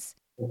dishes.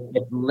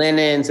 It's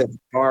linens, it's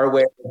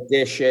barware,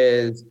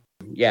 dishes,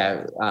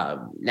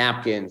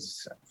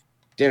 napkins,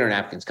 dinner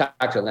napkins,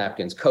 cocktail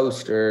napkins,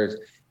 coasters.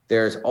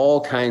 There's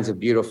all kinds of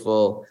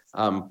beautiful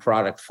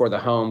product for the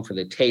home, for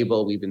the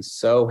table. We've been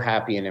so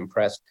happy and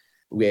impressed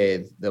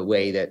with the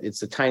way that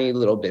it's a tiny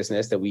little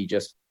business that we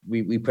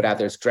put out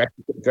there. It's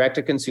direct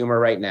to consumer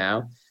right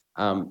now,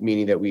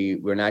 meaning that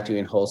we're not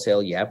doing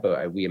wholesale yet,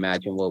 but we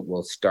imagine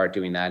we'll start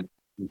doing that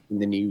in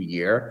the new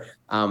year.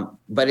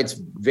 But it's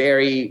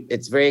very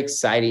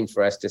exciting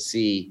for us to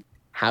see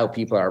how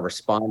people are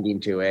responding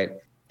to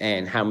it,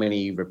 and how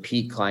many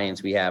repeat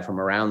clients we have from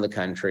around the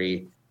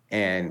country,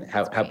 and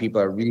how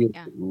people are really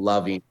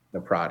loving the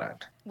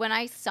product. When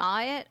I saw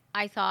it,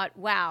 I thought,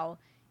 wow,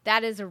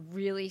 that is a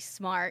really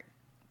smart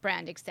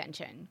brand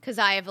extension? Because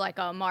I have like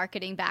a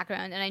marketing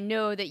background, and I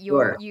know that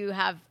Sure. you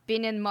have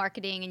been in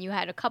marketing, and you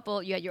had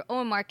your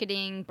own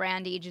marketing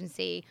brand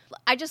agency.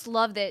 I just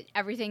love that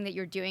everything that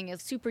you're doing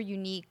is super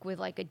unique with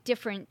like a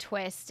different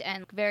twist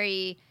and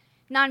very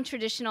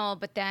non-traditional,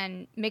 but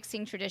then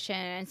mixing tradition.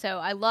 And so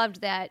I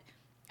loved that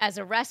as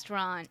a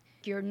restaurant,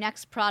 your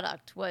next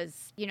product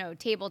was,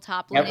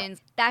 tabletop Yep.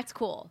 linens. That's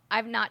cool.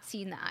 I've not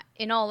seen that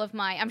in all of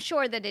I'm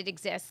sure that it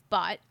exists,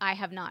 but I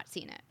have not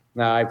seen it.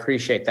 No, I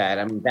appreciate that.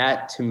 I mean,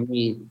 that to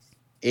me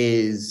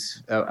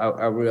is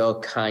a real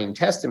kind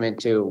testament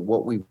to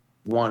what we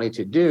wanted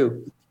to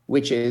do,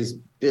 which is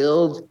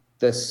build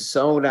the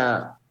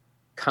Sona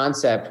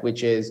concept,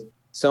 which is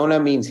Sona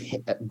means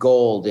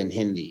gold in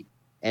Hindi.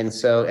 And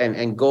so,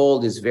 and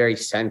gold is very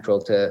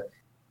central to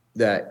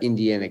the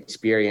Indian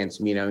experience,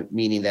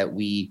 meaning that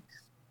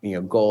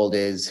gold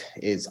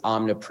is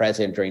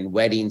omnipresent during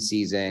wedding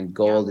season.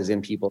 Gold is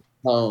in people's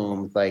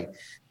homes. Like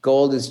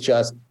gold is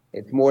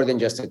it's more than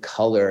just a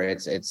color.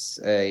 It's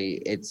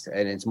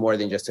more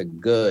than just a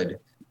good,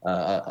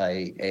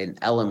 an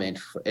element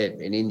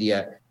in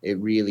India. It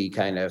really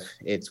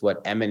it's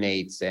what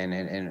emanates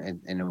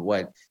and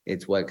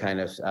what kind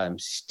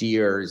of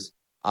steers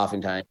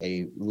oftentimes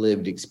a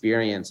lived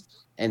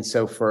experience. And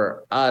so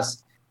for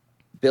us,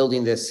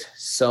 building this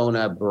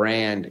Sona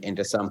brand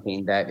into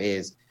something that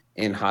is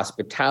in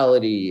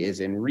hospitality, is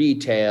in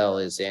retail,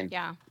 is in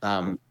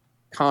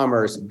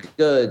commerce,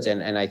 goods.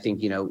 And I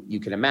think, you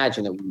can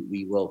imagine that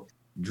we will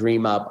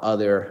dream up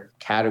other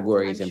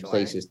categories and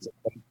places to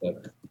take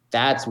it.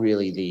 That's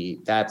really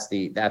that's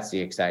the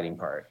exciting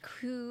part.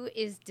 Who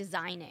is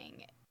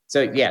designing?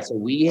 So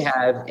we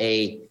have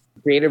a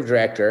creative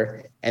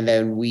director, and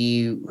then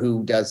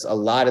who does a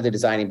lot of the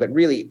designing, but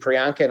really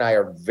Priyanka and I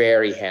are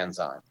very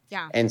hands-on.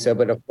 Yeah. And so,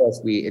 but of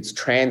course it's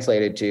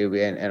translated to,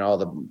 and all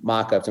the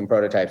mock-ups and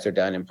prototypes are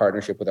done in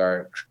partnership with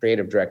our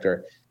creative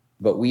director,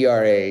 but we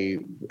are a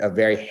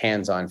very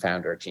hands-on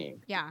founder team.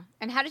 Yeah.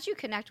 And how did you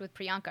connect with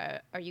Priyanka?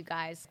 Are you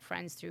guys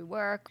friends through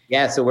work?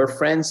 Yeah. So we're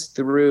friends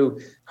through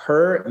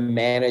her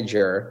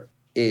manager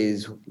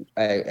is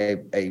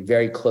a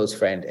very close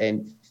friend.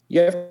 And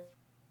you have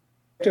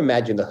to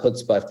imagine the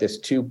chutzpah of this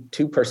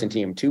two-person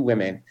team, two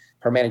women,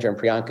 her manager and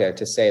Priyanka,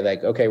 to say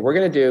like, okay, we're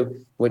going to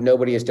do what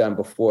nobody has done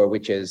before,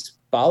 which is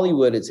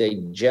Bollywood is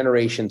a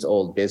generations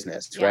old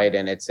business, right?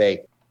 And it's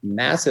a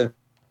massive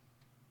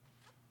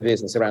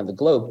business around the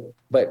globe.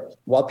 But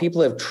while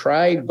people have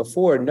tried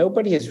before,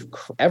 nobody has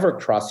ever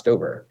crossed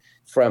over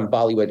from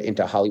Bollywood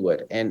into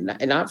Hollywood. And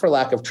not for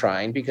lack of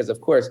trying, because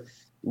of course,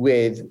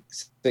 with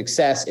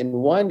success in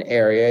one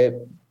area,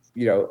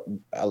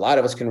 a lot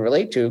of us can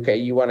relate to, okay,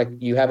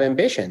 you have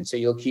ambition, so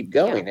you'll keep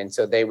going. And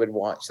so they would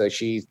want, so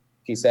she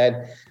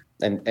said,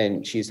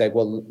 and she's like,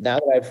 well, now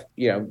that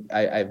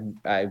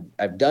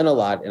I've done a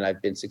lot and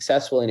I've been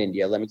successful in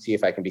India, let me see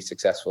if I can be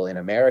successful in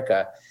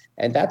America.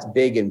 And that's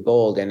big and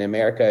bold. And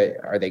America,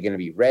 are they going to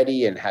be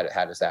ready? And how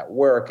does that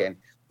work?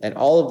 And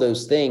all of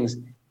those things.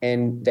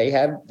 And they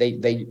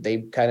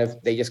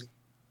just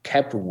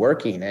kept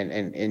working,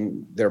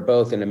 and they're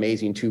both an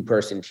amazing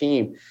two-person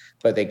team,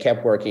 but they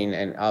kept working.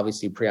 And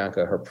obviously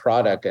Priyanka, her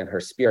product and her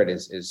spirit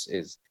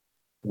is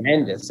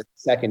tremendous,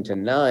 second to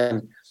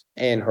none,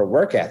 and her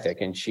work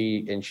ethic. And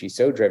she's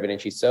so driven, and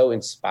she's so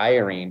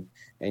inspiring,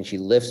 and she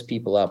lifts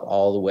people up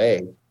all the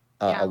way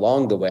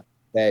along the way,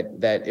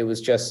 that it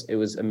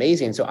was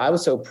amazing. So I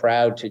was so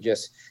proud to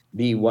just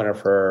be one of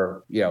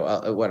her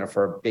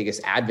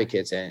biggest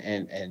advocates,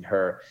 and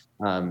her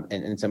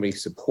and somebody who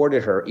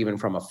supported her even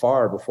from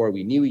afar before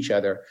we knew each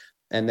other.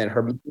 And then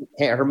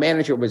her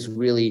manager was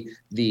really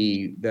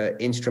the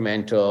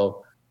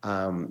instrumental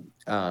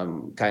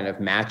kind of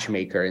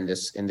matchmaker in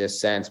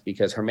this sense,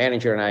 because her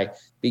manager and I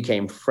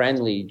became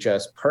friendly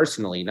just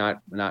personally,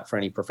 not for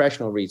any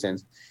professional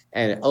reasons.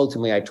 And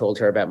ultimately I told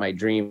her about my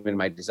dream and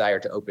my desire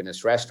to open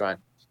this restaurant.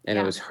 And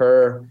it was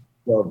her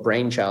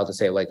brainchild to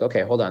say like,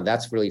 okay, hold on,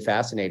 that's really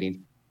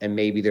fascinating. And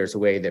maybe there's a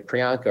way that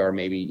Priyanka, or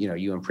maybe,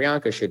 you and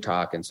Priyanka should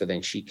talk. And so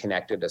then she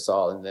connected us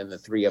all. And then the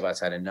three of us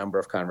had a number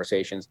of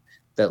conversations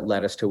that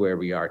led us to where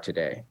we are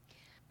today.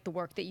 The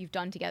work that you've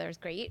done together is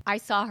great. I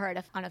saw her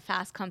on a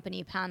Fast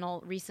Company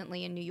panel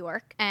recently in New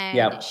York,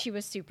 and she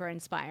was super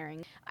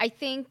inspiring. I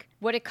think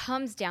what it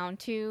comes down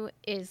to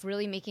is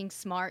really making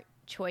smart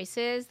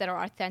choices that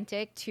are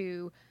authentic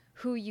to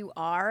who you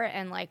are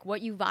and like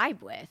what you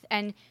vibe with.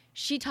 And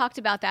she talked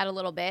about that a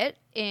little bit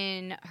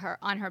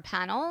on her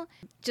panel,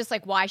 just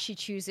like why she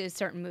chooses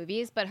certain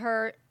movies. But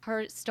her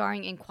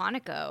starring in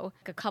Quantico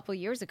a couple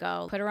years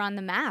ago put her on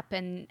the map,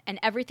 and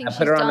everything she's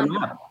done.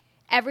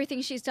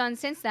 Everything she's done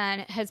since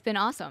then has been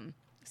awesome.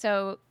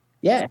 So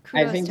I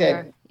think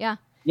that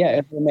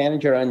her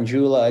manager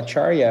Anjula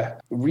Acharya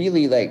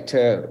really, like,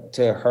 to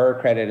her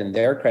credit and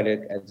their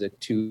credit as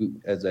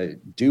a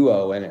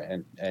duo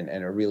and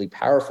a really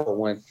powerful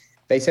one,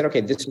 they said,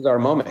 okay, this is our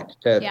moment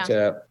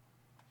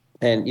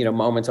and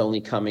moments only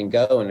come and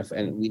go,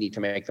 and we need to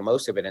make the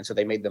most of it. And so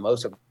they made the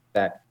most of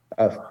that,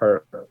 of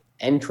her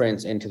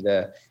entrance into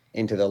the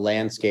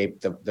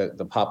landscape,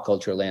 the pop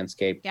culture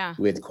landscape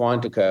with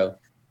Quantico.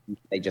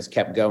 they just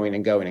kept going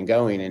and going and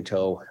going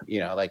until,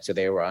 like, so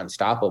they were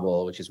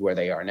unstoppable, which is where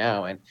they are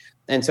now.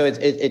 And so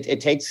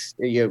it takes,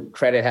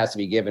 credit has to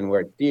be given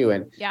where it's due.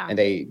 And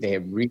they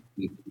have really,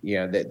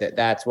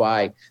 that's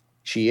why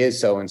she is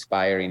so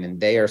inspiring, and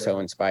they are so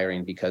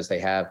inspiring, because they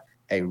have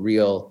a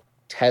real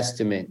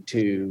testament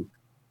to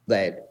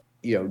that,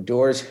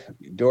 doors,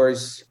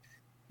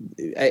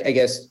 I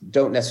guess,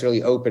 don't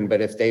necessarily open,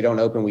 but if they don't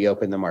open, we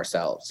open them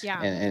ourselves.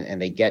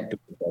 And they get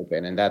doors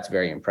open, and that's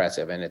very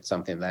impressive. And it's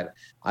something that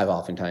I've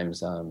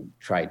oftentimes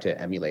tried to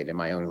emulate in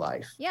my own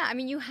life. Yeah, I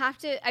mean, you have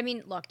to. I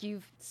mean, look,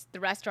 the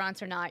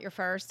restaurants are not your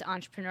first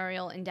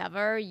entrepreneurial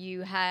endeavor.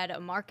 You had a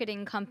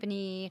marketing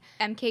company,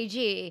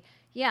 MKG.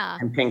 Yeah.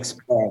 And Pink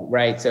Spread,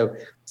 right? So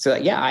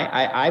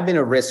yeah, I've been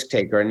a risk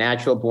taker, a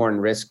natural born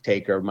risk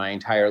taker my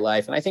entire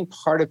life, and I think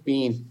part of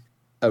being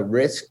a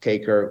risk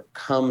taker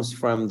comes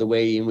from the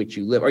way in which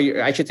you live, or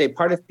I should say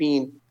part of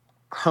being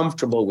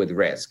comfortable with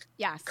risk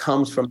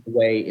comes from the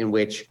way in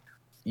which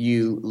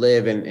you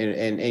live. And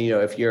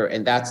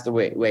if that's the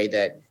way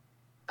that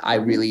I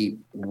really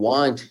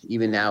want,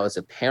 even now as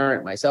a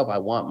parent myself, I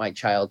want my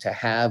child to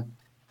have,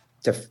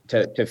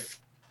 to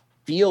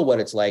feel what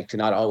it's like to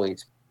not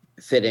always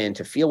fit in,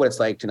 to feel what it's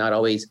like to not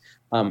always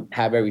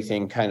have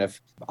everything kind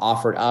of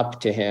offered up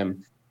to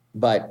him,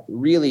 but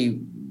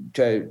really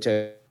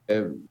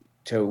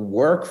to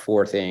work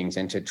for things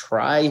and to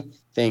try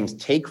things,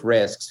 take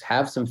risks,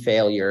 have some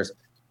failures,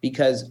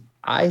 because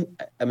I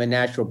am a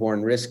natural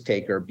born risk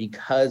taker,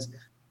 because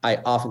I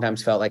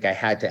oftentimes felt like I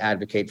had to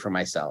advocate for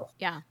myself.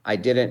 Yeah. I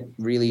didn't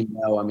really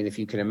know. I mean, if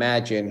you can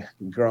imagine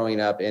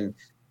growing up in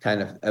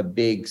kind of a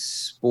big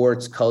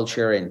sports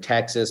culture in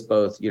Texas,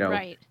 both,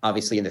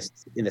 obviously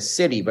in the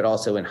city, but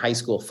also in high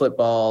school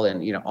football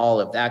and,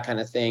 all of that kind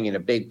of thing, in a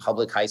big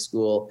public high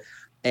school,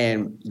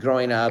 and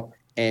growing up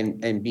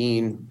and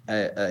being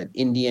an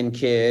Indian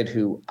kid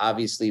who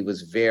obviously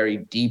was very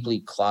deeply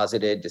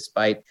closeted,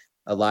 despite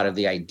a lot of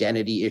the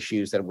identity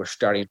issues that were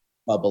starting to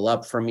bubble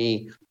up for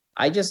me.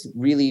 I just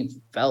really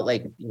felt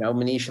like,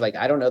 Manish, like,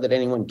 I don't know that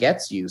anyone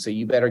gets you. So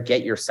you better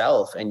get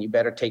yourself, and you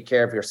better take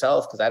care of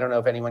yourself, because I don't know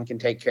if anyone can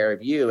take care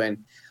of you. And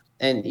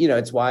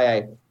it's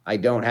why I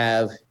don't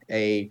have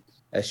I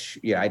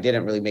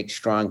didn't really make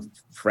strong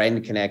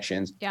friend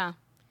connections. Yeah.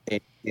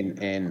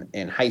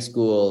 In high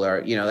school,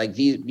 or like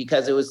these,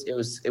 because it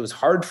was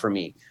hard for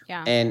me.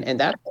 Yeah. And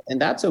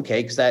that's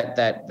okay, because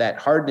that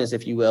hardness,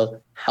 if you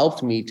will,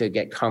 helped me to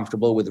get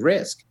comfortable with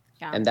risk.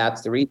 Yeah. And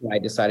that's the reason I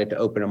decided to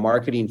open a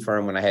marketing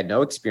firm when I had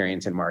no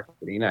experience in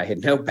marketing. I had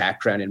no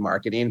background in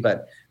marketing,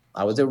 but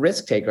I was a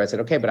risk taker. I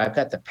said, okay, but I've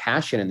got the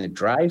passion and the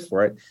drive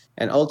for it.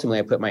 And ultimately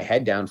I put my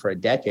head down for a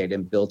decade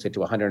and built it to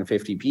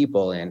 150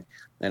 people and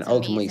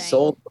ultimately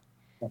sold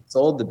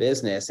the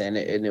business. And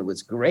it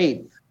was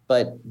great.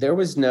 But there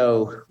was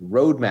no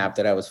roadmap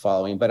that I was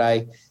following.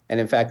 And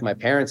in fact, my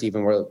parents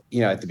even were,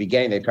 at the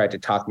beginning, they tried to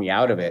talk me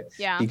out of it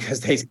because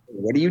they said,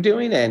 what are you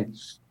doing?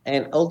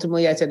 And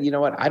ultimately I said, you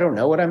know what, I don't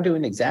know what I'm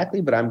doing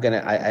exactly, but I've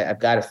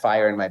got a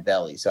fire in my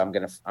belly. So I'm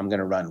going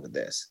to run with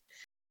this.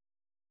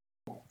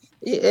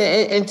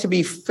 And to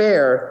be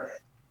fair,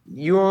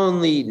 you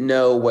only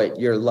know what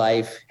your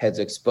life has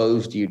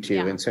exposed you to.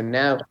 Yeah. And so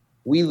now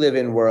we live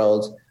in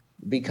worlds,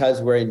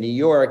 because we're in New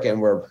York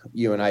and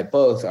you and I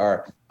both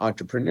are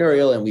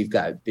entrepreneurial and we've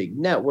got big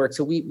networks.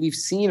 So we've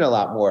seen a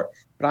lot more,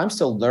 but I'm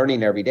still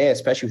learning every day,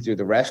 especially through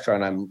the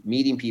restaurant. I'm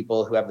meeting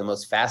people who have the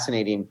most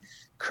fascinating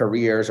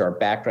careers or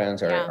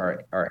backgrounds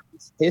or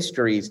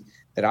histories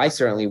that I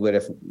certainly would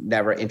have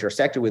never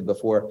intersected with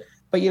before.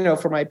 But,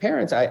 for my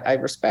parents, I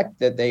respect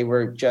that they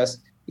were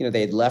just,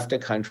 they'd left a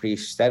country,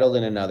 settled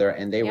in another,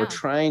 and they were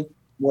trying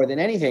more than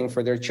anything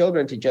for their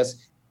children to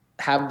just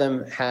have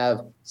them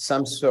have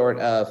some sort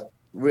of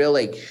real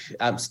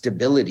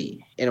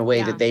stability in a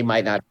way that they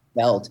might not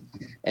have felt.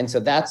 And so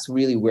that's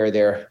really where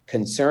their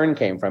concern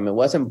came from. It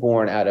wasn't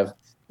born out of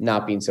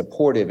not being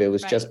supportive. It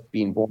was just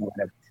being born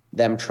out of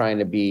them trying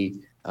to be,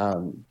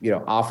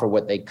 offer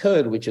what they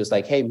could, which is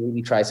like, hey,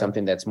 maybe try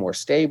something that's more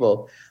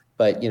stable.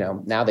 But,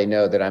 now they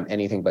know that I'm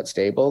anything but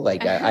stable.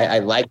 Like I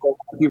like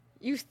it.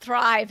 You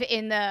thrive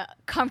in the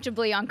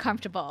comfortably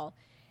uncomfortable.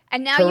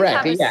 And now you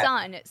have a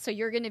son, so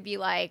you're going to be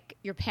like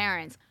your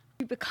parents.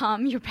 You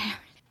become your parents.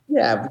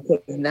 Yeah, because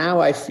now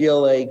I feel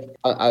like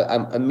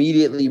I'm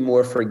immediately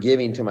more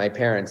forgiving to my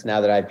parents now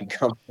that I've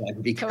become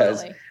one,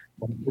 because,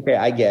 okay,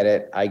 I get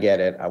it.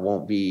 I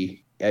won't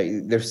be,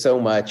 there's so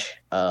much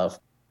that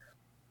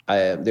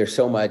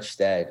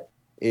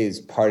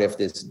is part of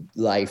this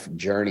life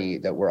journey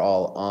that we're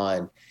all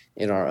on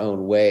in our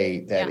own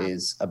way that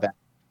is about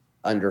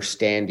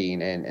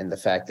understanding and the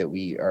fact that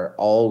we are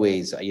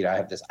always, I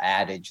have this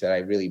adage that I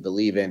really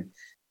believe in,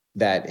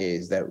 that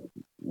is that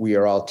we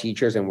are all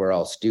teachers and we're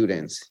all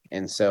students.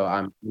 And so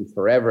I'm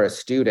forever a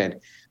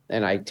student,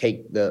 and I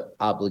take the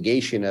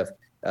obligation of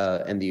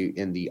and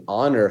the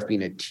honor of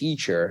being a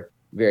teacher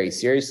very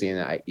seriously.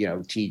 And I,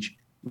 teach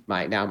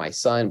my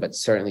son, but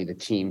certainly the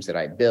teams that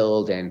I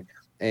build and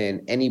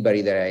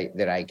anybody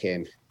that I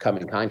can come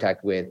in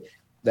contact with,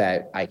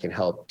 that I can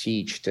help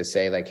teach, to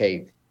say like,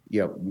 hey,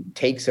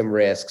 take some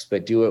risks,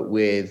 but do it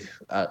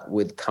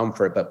with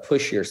comfort, but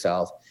push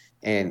yourself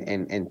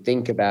and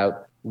think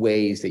about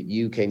ways that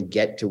you can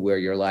get to where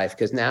your life,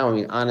 because now, I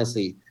mean,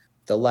 honestly,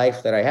 the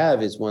life that I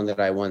have is one that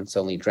I once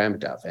only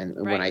dreamt of. And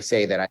Right. when I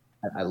say that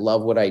I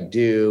love what I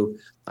do,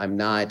 I'm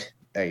not,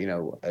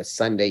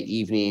 Sunday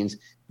evenings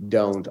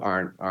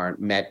aren't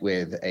met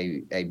with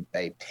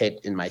a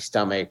pit in my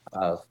stomach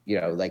of,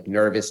 like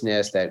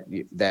nervousness that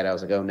I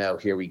was like, oh no,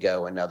 here we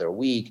go, another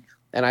week.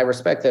 And I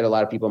respect that a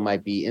lot of people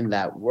might be in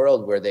that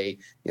world where they,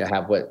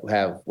 have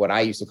what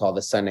I used to call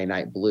the Sunday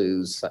night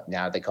blues.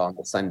 Now they call them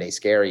the Sunday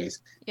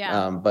scaries.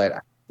 Yeah. But I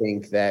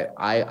think that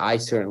I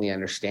certainly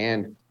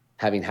understand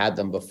having had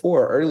them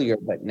before earlier,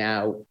 but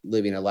now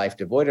living a life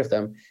devoid of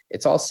them.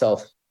 It's all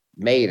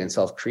self-made and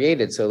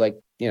self-created. So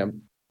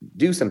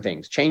do some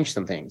things, change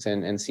some things,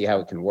 and see how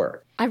it can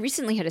work. I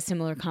recently had a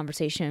similar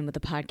conversation with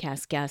a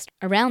podcast guest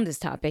around this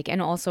topic,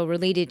 and also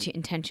related to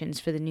intentions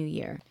for the new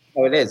year.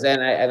 Oh, it is,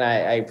 and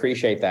I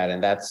appreciate that,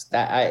 and that's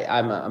that.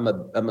 I'm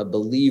a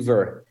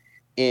believer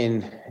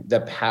in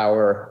the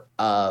power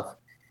of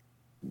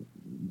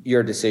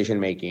your decision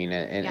making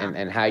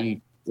and how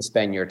you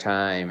spend your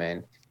time,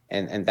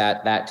 and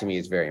that to me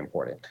is very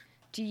important.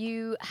 Do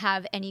you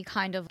have any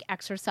kind of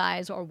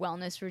exercise or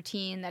wellness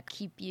routine that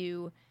keep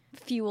you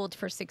fueled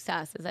for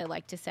success, as I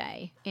like to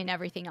say, in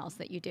everything else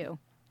that you do?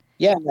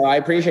 Yeah, no, I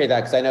appreciate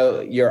that, because I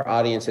know your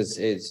audience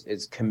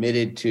is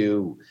committed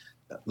to,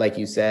 like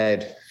you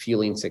said,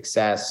 fueling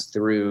success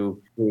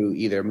through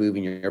either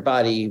moving your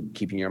body,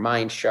 keeping your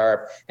mind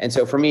sharp. And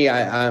so for me,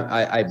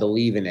 I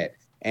believe in it,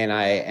 and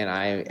I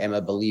am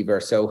a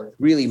believer. So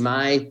really,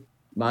 my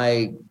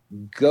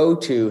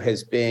go-to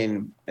has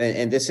been,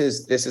 and this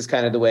is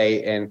kind of the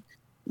way, and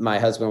my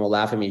husband will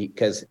laugh at me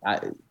because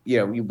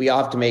we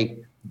all have to make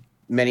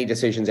many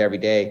decisions every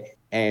day,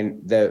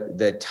 and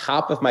the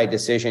top of my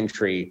decision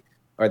tree,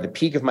 or the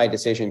peak of my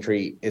decision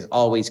tree, is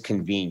always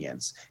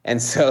convenience.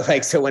 And so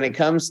when it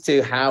comes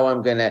to how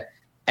I'm going to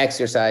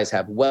exercise,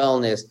 have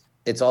wellness,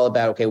 it's all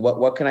about, okay,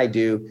 what can I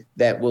do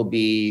that will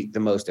be the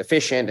most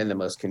efficient and the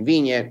most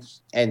convenient?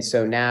 And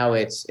so now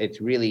it's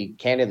really,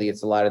 candidly,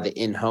 it's a lot of the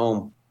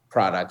in-home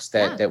products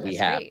that we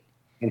have. Great.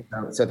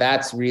 And so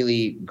that's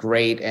really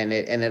great. And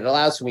it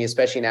allows for me,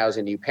 especially now as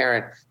a new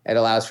parent, it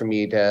allows for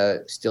me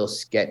to still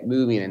get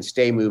moving and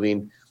stay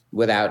moving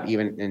without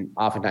even, and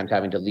oftentimes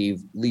having to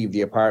leave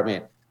the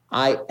apartment.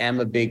 I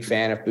am a big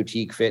fan of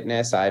boutique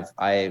fitness. I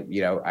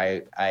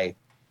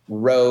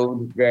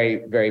rode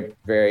very, very,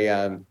 very,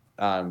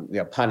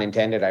 pun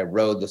intended, I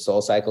rode the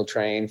SoulCycle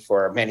train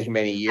for many,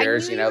 many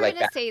years. I knew you were going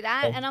to say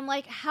that. And I'm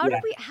like, how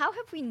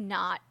have we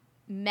not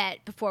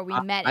met before we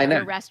met at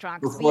your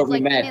restaurant? Because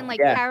we've been in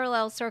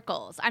parallel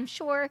circles. I'm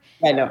sure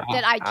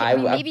that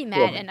we maybe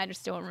met and I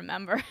just don't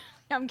remember.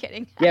 I'm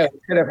kidding. Yeah, it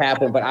could have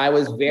happened, but I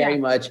was very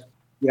much,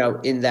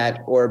 in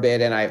that orbit,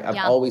 and I've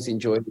always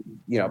enjoyed,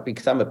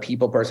 because I'm a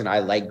people person. I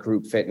like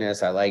group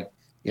fitness. I like,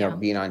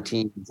 being on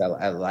teams.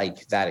 I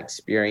like that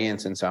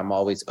experience, and so I'm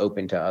always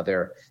open to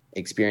other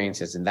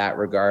experiences in that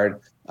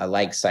regard. I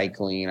like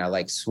cycling. I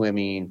like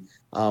swimming,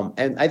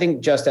 and I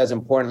think just as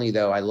importantly,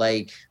 though, I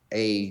like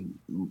a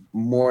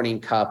morning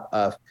cup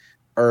of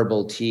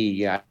herbal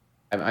tea.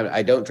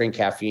 I don't drink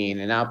caffeine,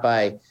 and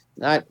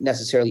not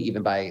necessarily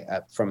even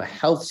from a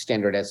health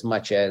standard, as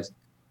much as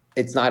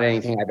it's not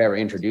anything I've ever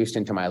introduced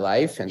into my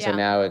life. And so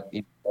now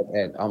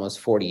at almost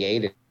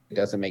 48, it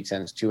doesn't make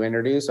sense to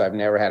introduce. So I've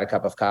never had a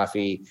cup of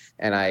coffee,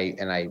 and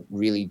I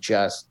really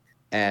just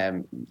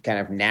am kind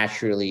of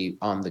naturally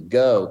on the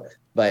go.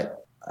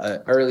 But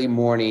early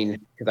morning,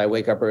 because I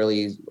wake up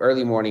early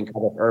morning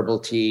cup of herbal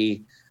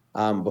tea,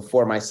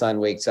 before my son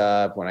wakes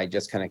up, when I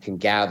just kind of can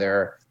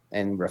gather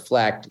and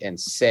reflect and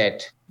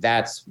sit,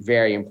 that's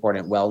very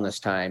important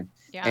wellness time.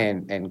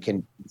 And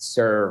can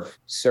serve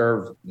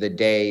the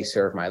day,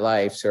 serve my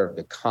life, serve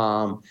the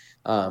calm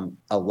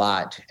a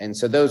lot. And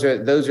so those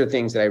are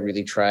things that I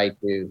really try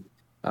to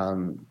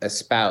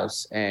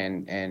espouse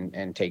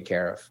and take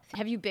care of.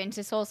 Have you been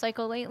to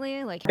SoulCycle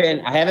lately?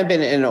 I haven't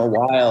been in a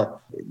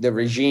while. The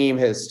regime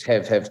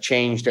have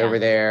changed over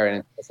there,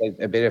 and it's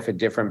a bit of a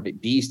different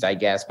beast, I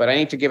guess. But I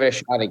need to give it a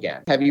shot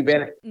again. Have you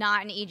been?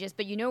 Not in ages,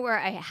 but where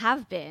I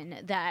have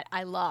been that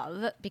I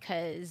love,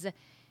 because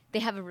they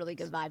have a really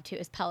good vibe too,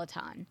 is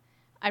Peloton.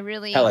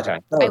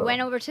 Peloton. I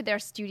went over to their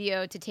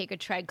studio to take a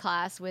tread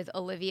class with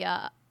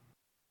Olivia.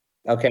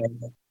 Okay.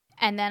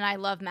 And then I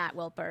love Matt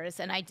Wilpers,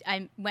 and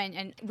I went,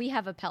 and we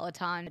have a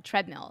Peloton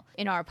treadmill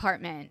in our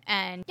apartment.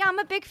 And I'm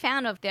a big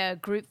fan of the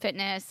group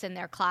fitness and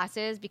their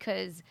classes,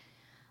 because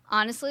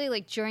honestly,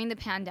 during the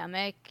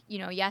pandemic,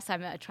 yes,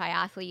 I'm a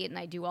triathlete and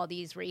I do all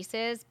these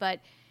races, but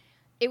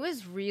it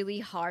was really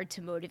hard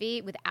to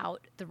motivate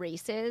without the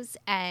races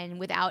and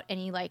without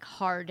any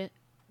hard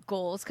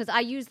goals, because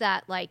I use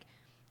that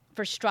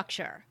for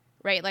structure,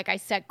 right? I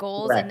set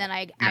goals, and then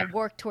I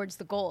work towards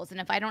the goals. And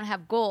if I don't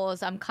have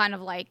goals, I'm kind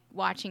of like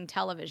watching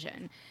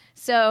television.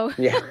 So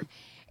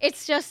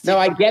it's just... No,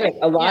 I get it.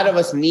 A lot of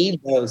us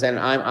need those. And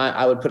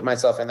I would put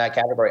myself in that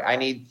category. I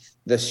need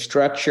the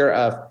structure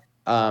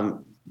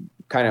of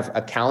kind of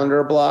a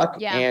calendar block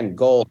Yeah. and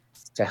goals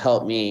to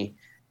help me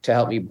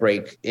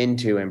break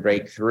into and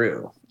break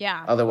through.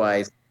 Yeah.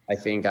 Otherwise, I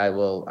think I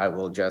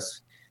will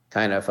just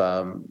kind of,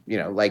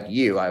 like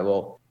you, I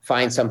will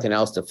find something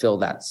else to fill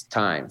that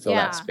time, fill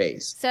that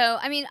space. So,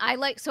 I mean, I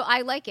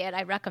like it.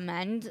 I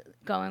recommend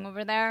going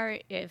over there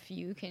if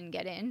you can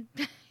get in.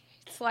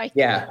 It's like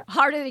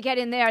harder to get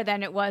in there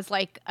than it was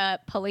like a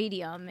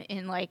Palladium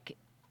in like.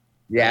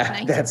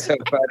 Yeah, that's so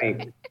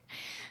funny.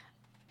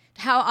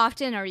 How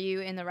often are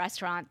you in the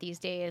restaurant these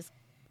days?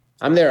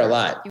 I'm there a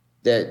lot.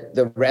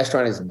 The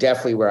restaurant is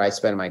definitely where I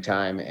spend my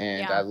time,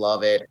 and I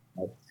love it.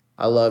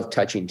 I love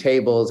touching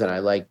tables, and I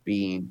like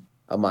being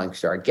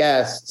amongst our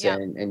guests,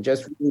 and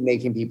just really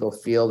making people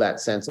feel that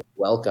sense of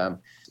welcome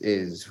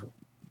is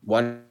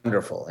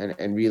wonderful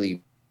and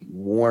really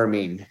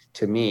warming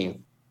to me.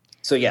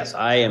 So yes,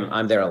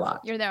 I'm there a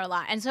lot. You're there a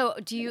lot. And so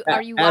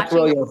are you watching?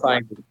 Really, you'll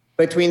find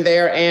between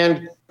there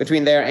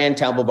and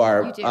Temple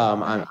Bar,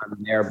 I'm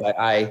there, but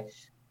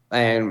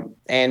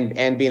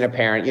and being a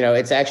parent,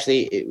 it's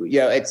actually,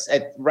 it's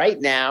right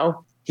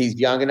now he's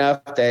young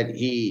enough that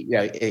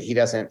he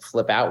doesn't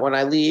flip out when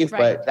I leave,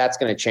 but that's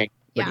going to change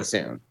pretty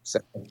soon.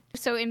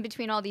 So in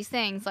between all these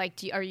things, like,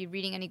 are you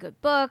reading any good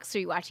books? Are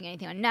you watching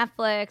anything on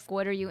Netflix?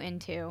 What are you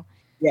into?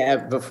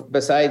 Yeah,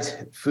 besides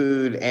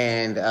food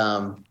and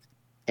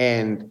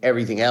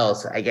everything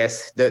else, I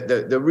guess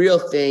the real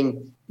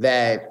thing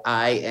that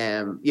I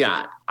am,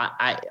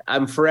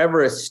 I'm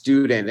forever a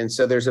student. And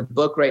so there's a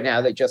book right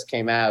now that just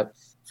came out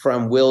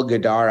from Will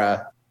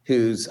Guidara,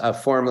 who's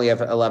formerly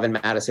of 11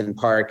 Madison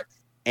Park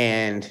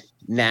and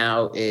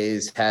now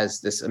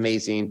has this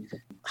amazing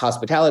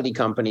hospitality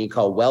company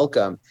called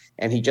Welcome.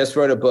 And he just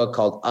wrote a book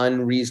called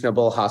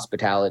Unreasonable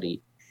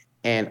Hospitality.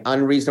 And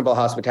Unreasonable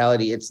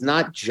Hospitality, it's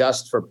not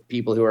just for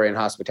people who are in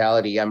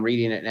hospitality. I'm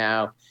reading it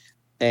now.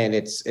 And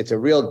it's a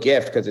real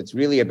gift because it's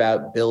really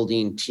about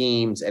building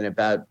teams and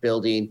about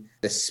building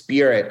the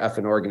spirit of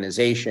an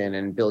organization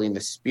and building the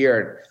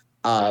spirit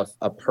of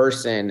a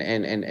person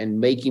and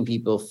making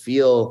people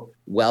feel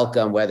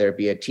welcome, whether it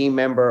be a team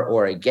member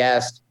or a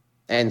guest.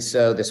 And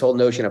so this whole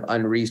notion of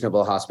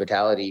unreasonable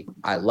hospitality,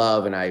 I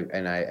love and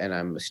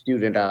I'm a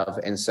student of.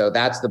 And so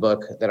that's the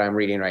book that I'm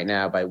reading right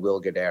now by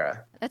Will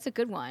Guidara. That's a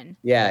good one.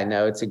 Yeah,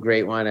 no, it's a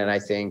great one. And I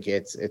think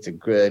it's a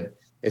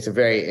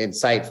very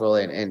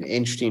insightful and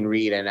interesting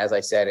read. And as I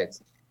said,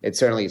 it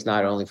certainly is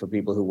not only for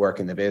people who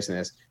work in the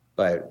business,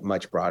 but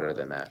much broader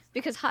than that.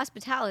 Because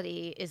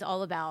hospitality is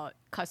all about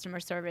customer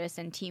service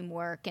and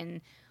teamwork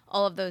and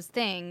all of those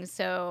things.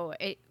 So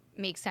it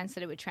makes sense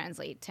that it would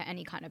translate to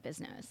any kind of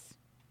business.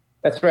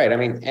 That's right. I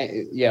mean,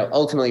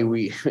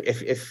 ultimately,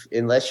 if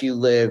unless you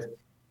live,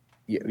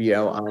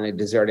 on a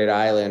deserted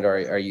island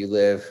or you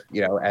live,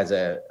 as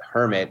a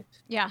hermit,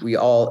 we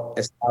all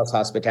espouse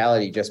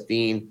hospitality. Just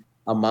being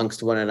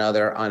amongst one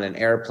another on an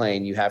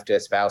airplane, you have to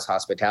espouse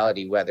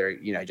hospitality, whether,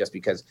 just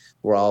because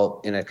we're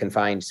all in a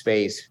confined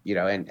space,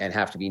 and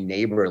have to be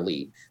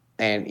neighborly.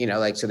 And,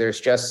 so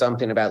there's just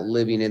something about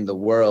living in the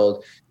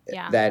world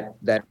that,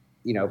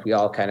 if we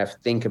all kind of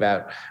think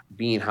about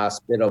being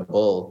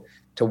hospitable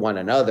to one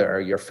another or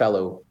your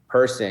fellow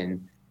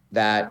person,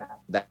 that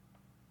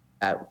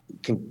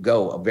can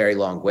go a very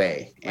long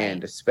way. Right.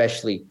 And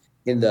especially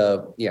in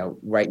the,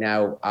 right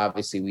now,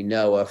 obviously we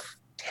know of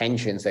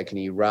tensions that can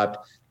erupt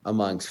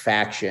amongst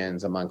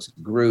factions, amongst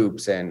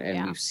groups, and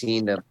we've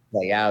seen them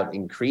play out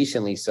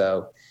increasingly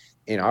so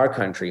in our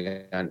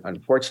country,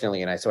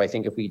 unfortunately. And so I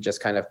think if we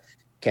just kind of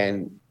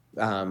can,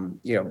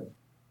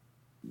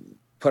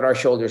 put our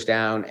shoulders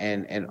down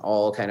and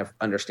all kind of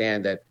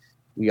understand that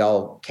we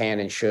all can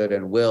and should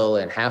and will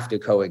and have to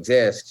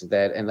coexist,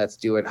 and let's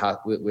do it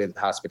with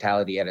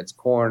hospitality at its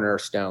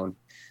cornerstone,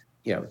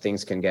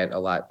 things can get a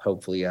lot,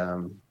 hopefully,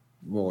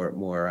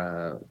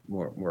 more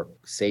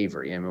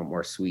savory and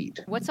more sweet.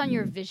 What's on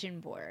your vision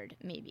board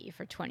maybe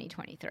for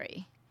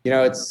 2023?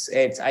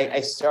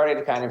 I started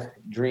to kind of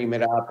dream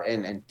it up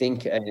and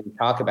think and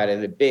talk about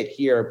it a bit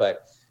here,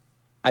 but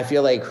I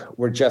feel like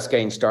we're just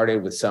getting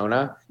started with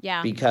Sona.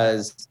 Yeah.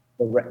 Because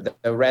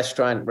the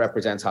restaurant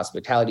represents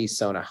hospitality.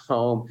 Sona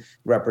Home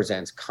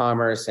represents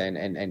commerce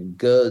and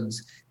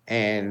goods.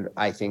 And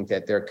I think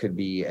that there could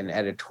be an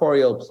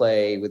editorial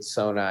play with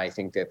Sona. I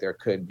think that there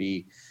could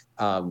be,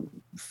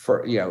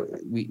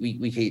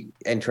 we could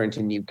enter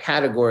into new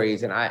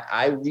categories. And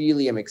I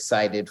really am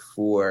excited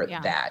for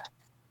that.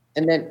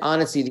 And then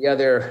honestly, the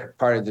other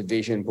part of the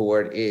vision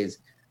board is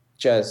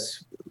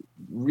just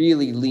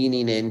really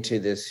leaning into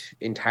this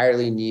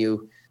entirely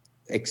new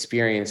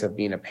experience of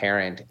being a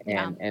parent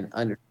and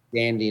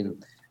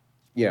understanding,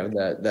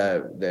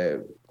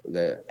 the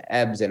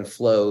ebbs and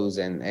flows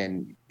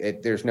and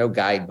there's no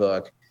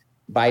guidebook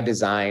by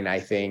design, I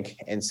think.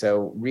 And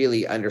so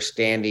really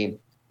understanding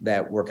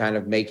that we're kind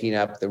of making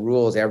up the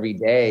rules every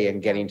day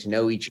and getting to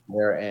know each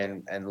other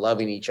and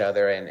loving each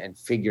other and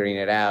figuring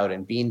it out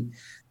and being,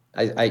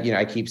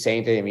 I keep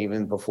saying to him,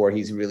 even before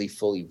he's really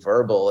fully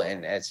verbal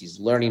and as he's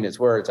learning his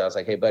words, I was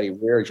like, hey buddy,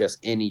 we're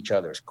just in each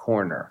other's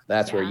corner.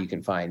 That's where you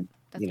can find,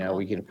 cool.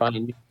 We can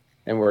find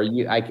And where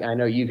I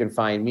know you can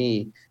find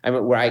me. I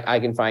mean, where I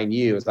can find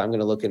you is I'm going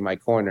to look in my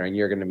corner and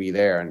you're going to be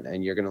there,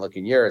 and you're going to look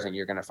in yours and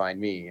you're going to find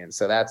me. And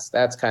so that's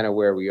kind of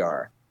where we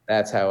are.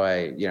 That's how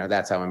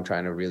that's how I'm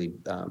trying to really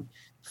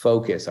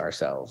focus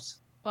ourselves.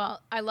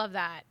 Well, I love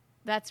that.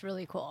 That's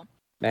really cool.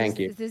 Thank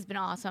you. This has been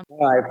awesome.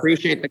 Well, I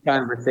appreciate the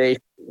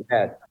conversation.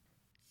 Yeah.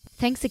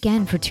 Thanks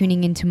again for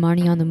tuning in to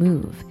Marnie on the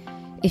Move.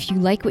 If you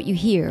like what you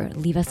hear,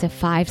 leave us a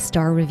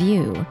 5-star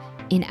review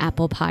in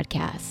Apple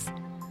Podcasts.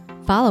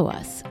 Follow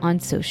us on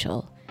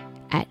social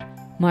at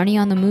Marnie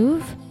on the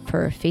Move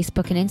for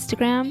Facebook and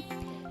Instagram,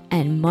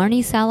 and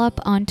Marnie Salup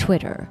on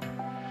Twitter.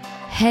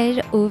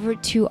 Head over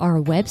to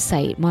our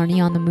website,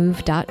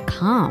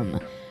 marnieonthemove.com,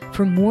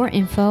 for more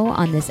info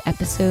on this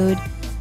episode,